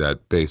argue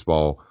that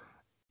baseball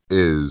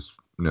is,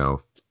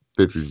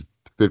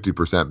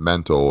 50%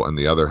 mental and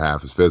the other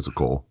half is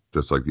physical,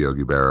 just like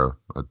Yogi Berra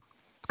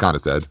kind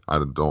of said. I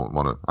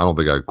don't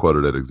think I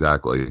quoted it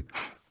exactly,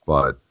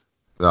 but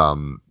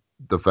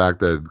the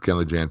fact that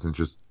Kenley Jansen's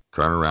just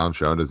turning around,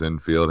 showing his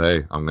infield,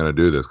 hey, I'm going to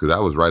do this, because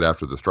that was right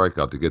after the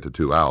strikeout to get to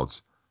 2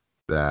 outs,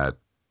 that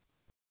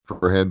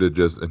for him to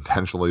just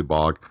intentionally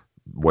balk,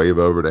 wave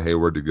over to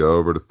Heyward to go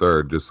over to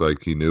third, just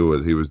like he knew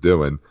what he was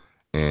doing,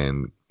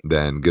 and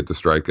then get the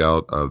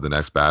strikeout of the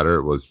next batter,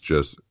 it was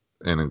just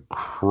an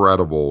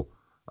incredible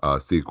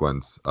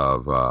sequence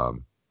of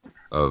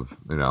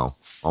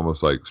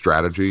almost like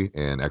strategy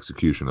and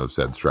execution of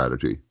said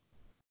strategy.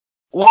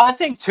 Well, I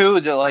think too,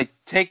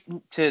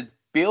 to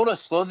be able to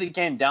slow the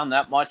game down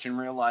that much and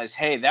realize,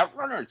 hey, that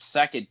runner at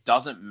second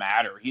doesn't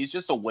matter. He's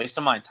just a waste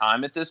of my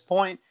time at this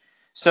point.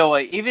 So,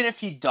 like, even if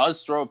he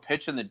does throw a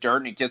pitch in the dirt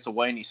and he gets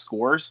away and he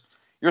scores,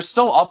 you're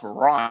still up a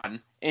run,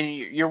 and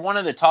you're one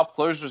of the top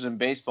closers in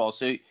baseball.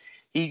 So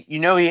he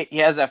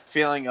has that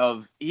feeling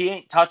of, he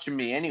ain't touching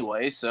me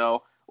anyway.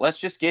 So let's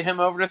just get him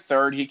over to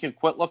third. He can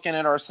quit looking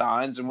at our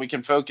signs, and we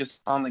can focus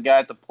on the guy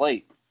at the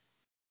plate.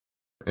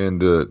 And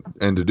to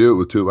do it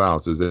with 2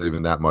 outs is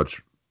even that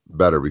much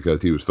better,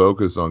 because he was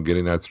focused on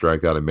getting that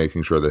strikeout and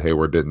making sure that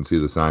Heyward didn't see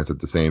the signs at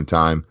the same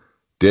time.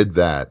 Did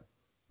that,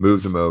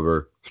 moved him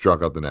over,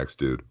 struck out the next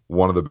dude.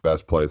 One of the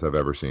best plays I've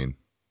ever seen.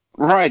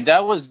 Right.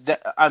 That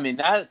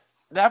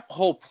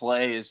whole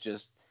play is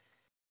just,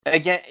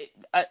 again,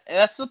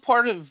 that's the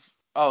part of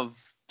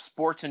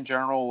sports in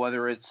general,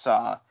 whether it's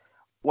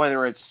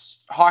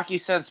hockey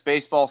sense,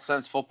 baseball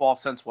sense, football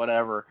sense,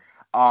 whatever.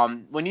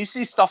 When you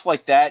see stuff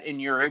like that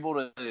and you're able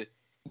to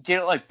get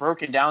it like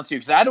broken down to,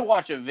 because I had to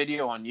watch a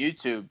video on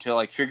YouTube to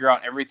like figure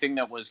out everything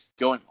that was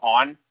going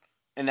on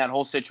in that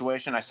whole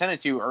situation. I sent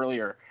it to you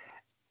earlier,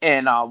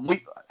 and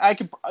I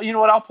could, you know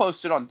what, I'll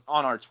post it on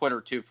our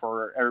Twitter too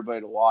for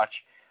everybody to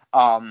watch.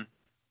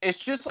 It's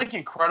just like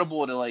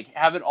incredible to like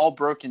have it all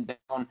broken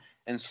down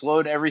and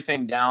slowed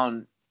everything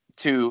down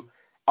to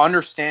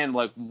understand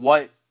like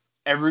what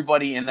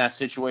everybody in that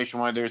situation,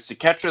 whether it's the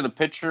catcher, the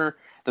pitcher,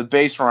 the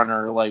base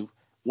runner, like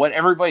what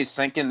everybody's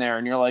thinking there.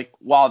 And you're like,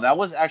 wow, that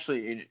was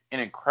actually an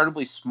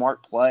incredibly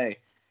smart play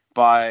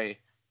by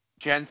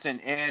Jensen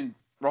and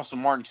Russell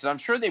Martin. Because I'm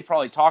sure they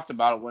probably talked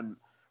about it when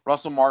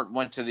Russell Martin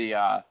went to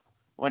the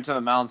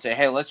mound and say,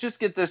 hey, let's just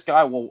get this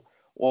guy.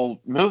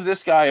 We'll move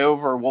this guy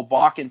over. We'll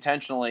balk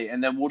intentionally,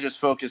 and then we'll just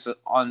focus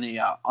on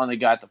the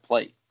guy at the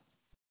plate.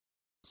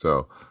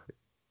 So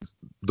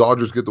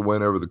Dodgers get the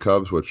win over the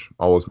Cubs, which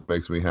always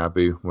makes me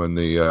happy when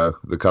the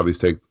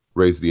Cubbies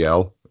raise the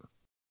L.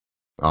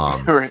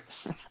 Right.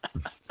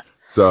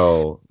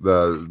 So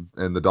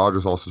the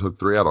Dodgers also took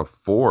 3 out of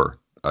 4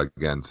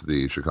 against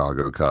the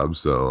Chicago Cubs.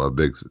 So a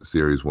big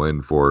series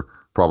win for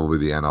probably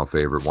the NL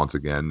favorite once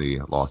again,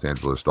 the Los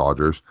Angeles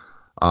Dodgers.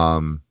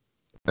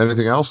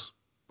 Anything else?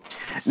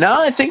 No,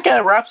 I think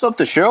that wraps up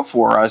the show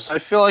for us. I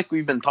feel like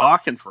we've been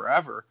talking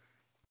forever.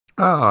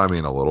 I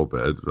mean, a little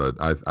bit, but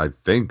I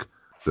think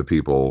the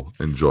people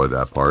enjoy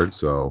that part.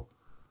 So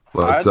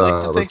let's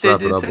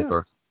wrap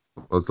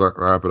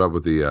it up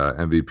with the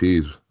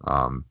MVPs.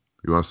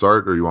 You want to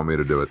start, or you want me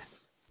to do it?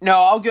 No,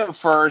 I'll go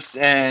first.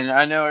 And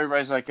I know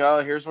everybody's like,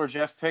 "Oh, here's where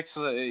Jeff picks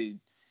an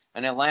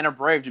Atlanta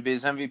Brave to be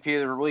his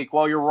MVP of the week."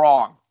 Well, you're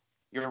wrong.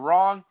 You're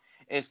wrong.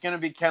 It's going to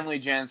be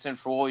Kenley Jansen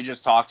for what we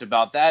just talked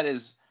about. That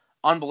is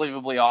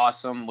unbelievably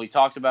awesome. We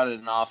talked about it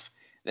enough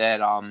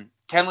that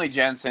Kenley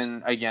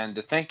Jansen, again,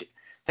 to think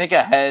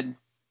ahead,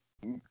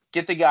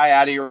 get the guy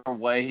out of your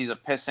way. He's a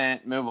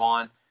pissant, move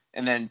on.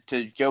 And then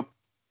to go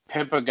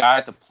pimp a guy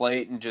at the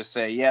plate and just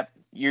say, yep,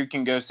 you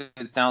can go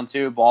sit down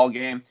too, ball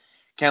game.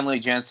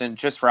 Kenley Jansen,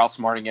 just for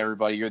outsmarting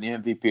everybody, you're the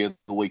MVP of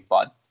the week,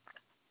 bud.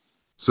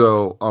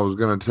 So I was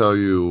going to tell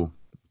you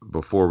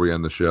before we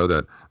end the show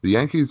that the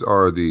Yankees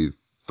are the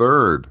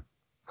 3rd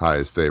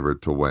highest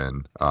favorite to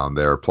win.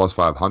 They're plus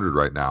 500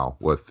 right now,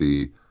 with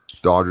the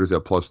Dodgers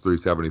at plus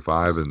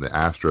 375 and the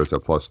Astros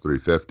at plus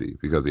 350,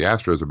 because the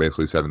Astros are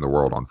basically setting the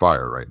world on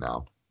fire right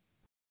now.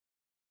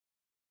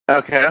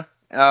 Okay.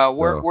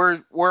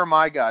 Where are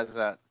my guys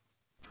at?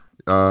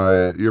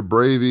 Your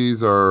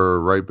Bravies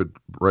are right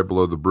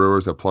below the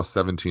Brewers at plus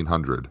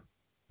 1700.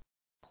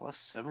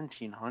 Plus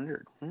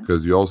 1700.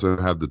 Because you also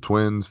have the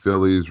Twins,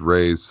 Phillies,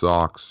 Rays,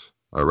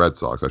 Red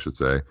Sox, I should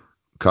say,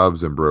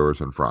 Cubs and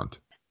Brewers in front.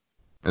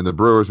 And the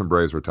Brewers and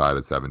Braves are tied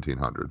at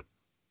 1700.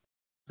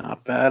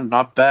 Not bad,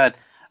 not bad.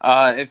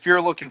 If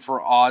you're looking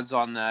for odds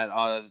on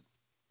that,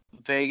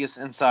 Vegas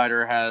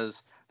Insider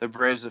has the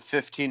Braves at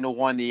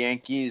 15-1, the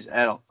Yankees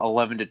at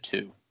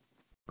 11-2.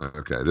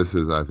 Okay, this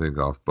is, I think,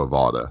 off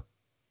Bovada.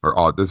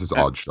 This is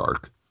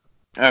OddsShark.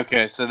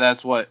 Okay, so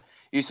that's what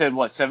you said.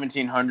 What,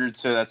 1700?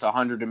 So that's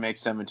 100 to make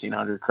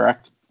 1700,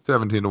 correct?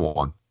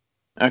 17-1.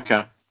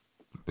 Okay.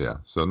 Yeah,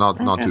 so not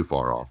too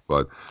far off,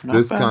 but Not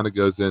this bad. kind of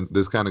goes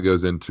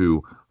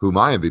into who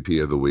my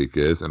MVP of the week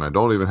is, and I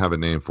don't even have a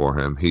name for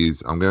him.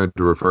 I'm going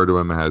to refer to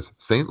him as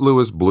St.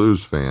 Louis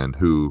Blues fan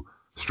who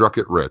struck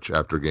it rich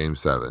after Game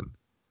 7.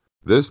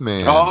 This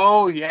man.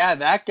 Oh yeah,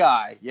 that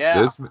guy.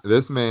 Yeah.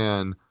 This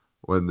man,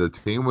 when the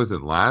team was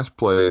in last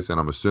place, and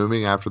I'm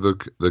assuming after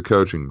the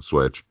coaching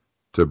switch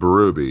to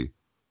Berube,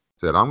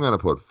 said, I'm going to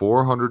put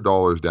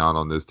 $400 down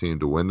on this team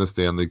to win the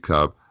Stanley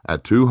Cup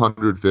at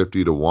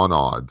 250-1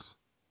 odds.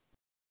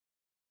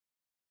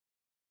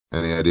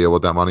 Any idea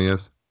what that money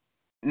is?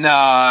 No,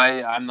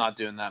 I'm not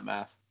doing that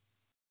math.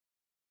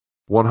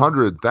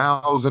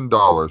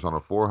 $100,000 on a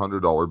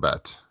 $400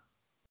 bet.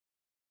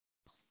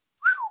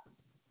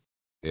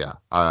 Yeah,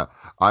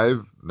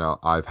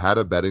 I've had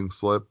a betting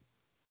slip,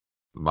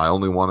 my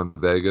only one in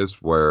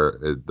Vegas, where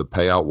the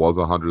payout was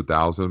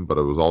 $100,000, but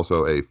it was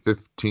also a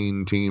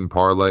 15-team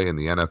parlay in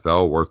the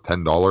NFL worth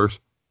 $10,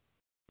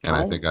 and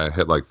I think I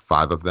hit like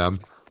 5 of them.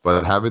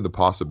 But having the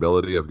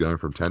possibility of going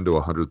from 10 to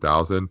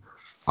 100,000,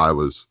 I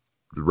was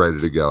ready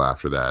to go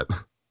after that.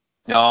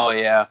 Oh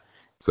yeah.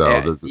 So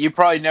yeah, you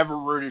probably never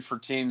rooted for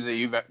teams that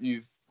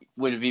you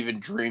would have even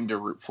dreamed to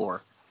root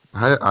for.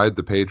 I had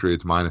the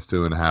Patriots minus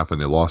 2.5,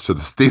 and they lost to the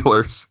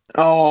Steelers.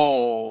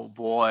 Oh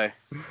boy.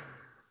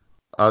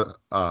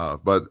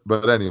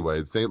 But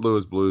anyway, St.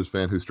 Louis Blues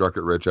fan who struck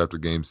it rich after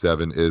Game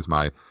 7 is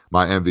my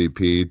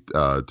MVP.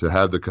 To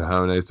have the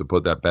cojones to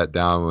put that bet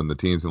down when the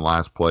team's in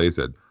last place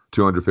at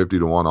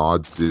 250-1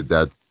 odds, dude,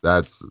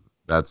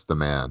 that's the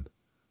man.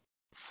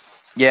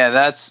 Yeah,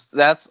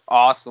 that's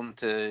awesome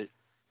to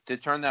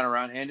turn that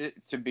around and it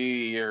to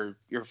be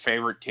your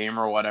favorite team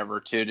or whatever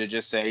too, to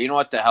just say, you know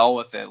what, the hell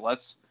with it.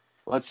 Let's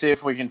see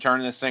if we can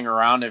turn this thing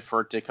around and for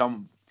it to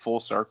come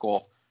full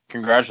circle.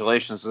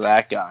 Congratulations to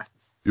that guy.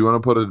 You want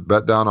to put a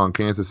bet down on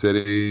Kansas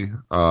City,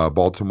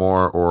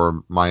 Baltimore,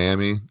 or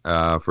Miami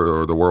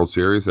for the World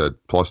Series at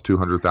plus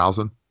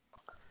 200,000?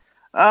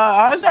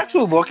 I was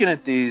actually looking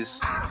at these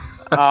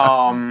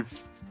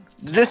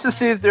just to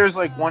see if there's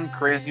like one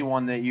crazy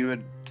one that you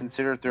would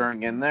consider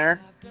throwing in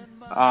there.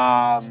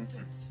 I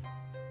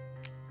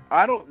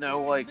don't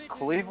know, like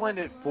Cleveland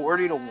at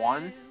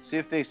 40-1. See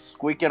if they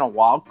squeak in a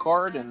wild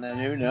card, and then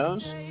who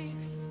knows?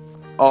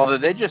 Although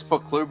they just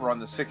put Kluber on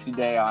the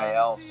 60-day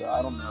IL, so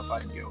I don't know if I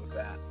can go with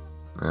that.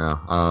 Yeah.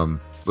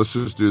 Let's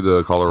just do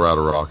the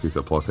Colorado Rockies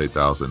at plus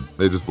 8,000.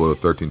 They just blew a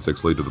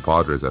 13-6 lead to the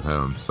Padres at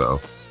home,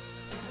 so.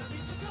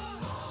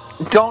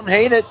 Don't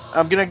hate it.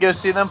 I'm gonna go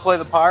see them play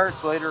the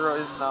Pirates later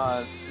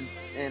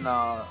in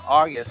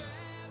August.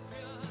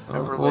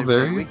 Well,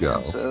 there you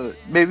go. So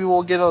maybe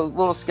we'll get a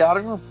little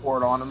scouting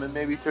report on them and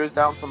maybe throw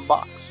down some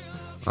bucks.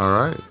 All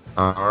right.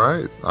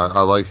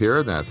 I like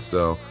hearing that.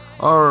 So,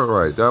 all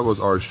right, that was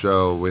our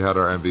show. We had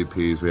our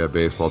MVPs. We had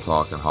baseball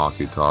talk and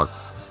hockey talk.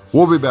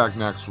 We'll be back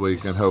next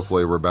week, and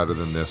hopefully we're better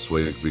than this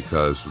week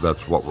because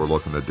that's what we're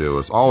looking to do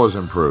is always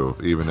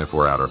improve, even if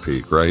we're at our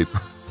peak, right?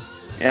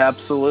 Yeah,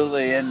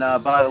 absolutely. And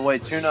by the way,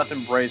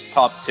 2-0 Braves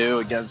top 2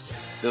 against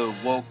the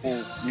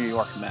woeful New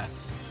York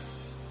Mets.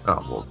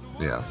 Oh, well,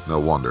 yeah, no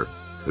wonder.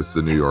 It's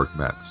the New York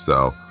Mets.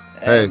 So,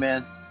 hey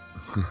man.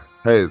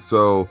 Hey,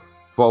 so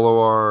follow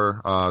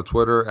our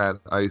Twitter at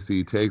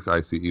IC Takes,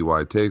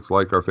 ICEY Takes.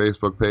 Like our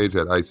Facebook page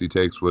at IC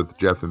Takes with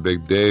Jeff and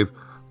Big Dave.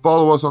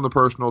 Follow us on the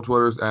personal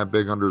Twitters at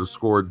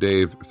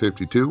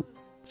Big_Dave52.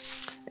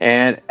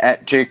 And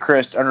at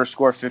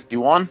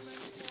JChrist_51.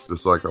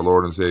 Just like our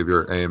Lord and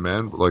Savior,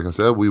 amen. But like I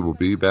said, we will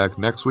be back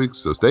next week.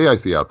 So stay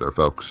icy out there,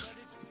 folks.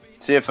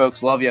 See you,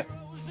 folks. Love you.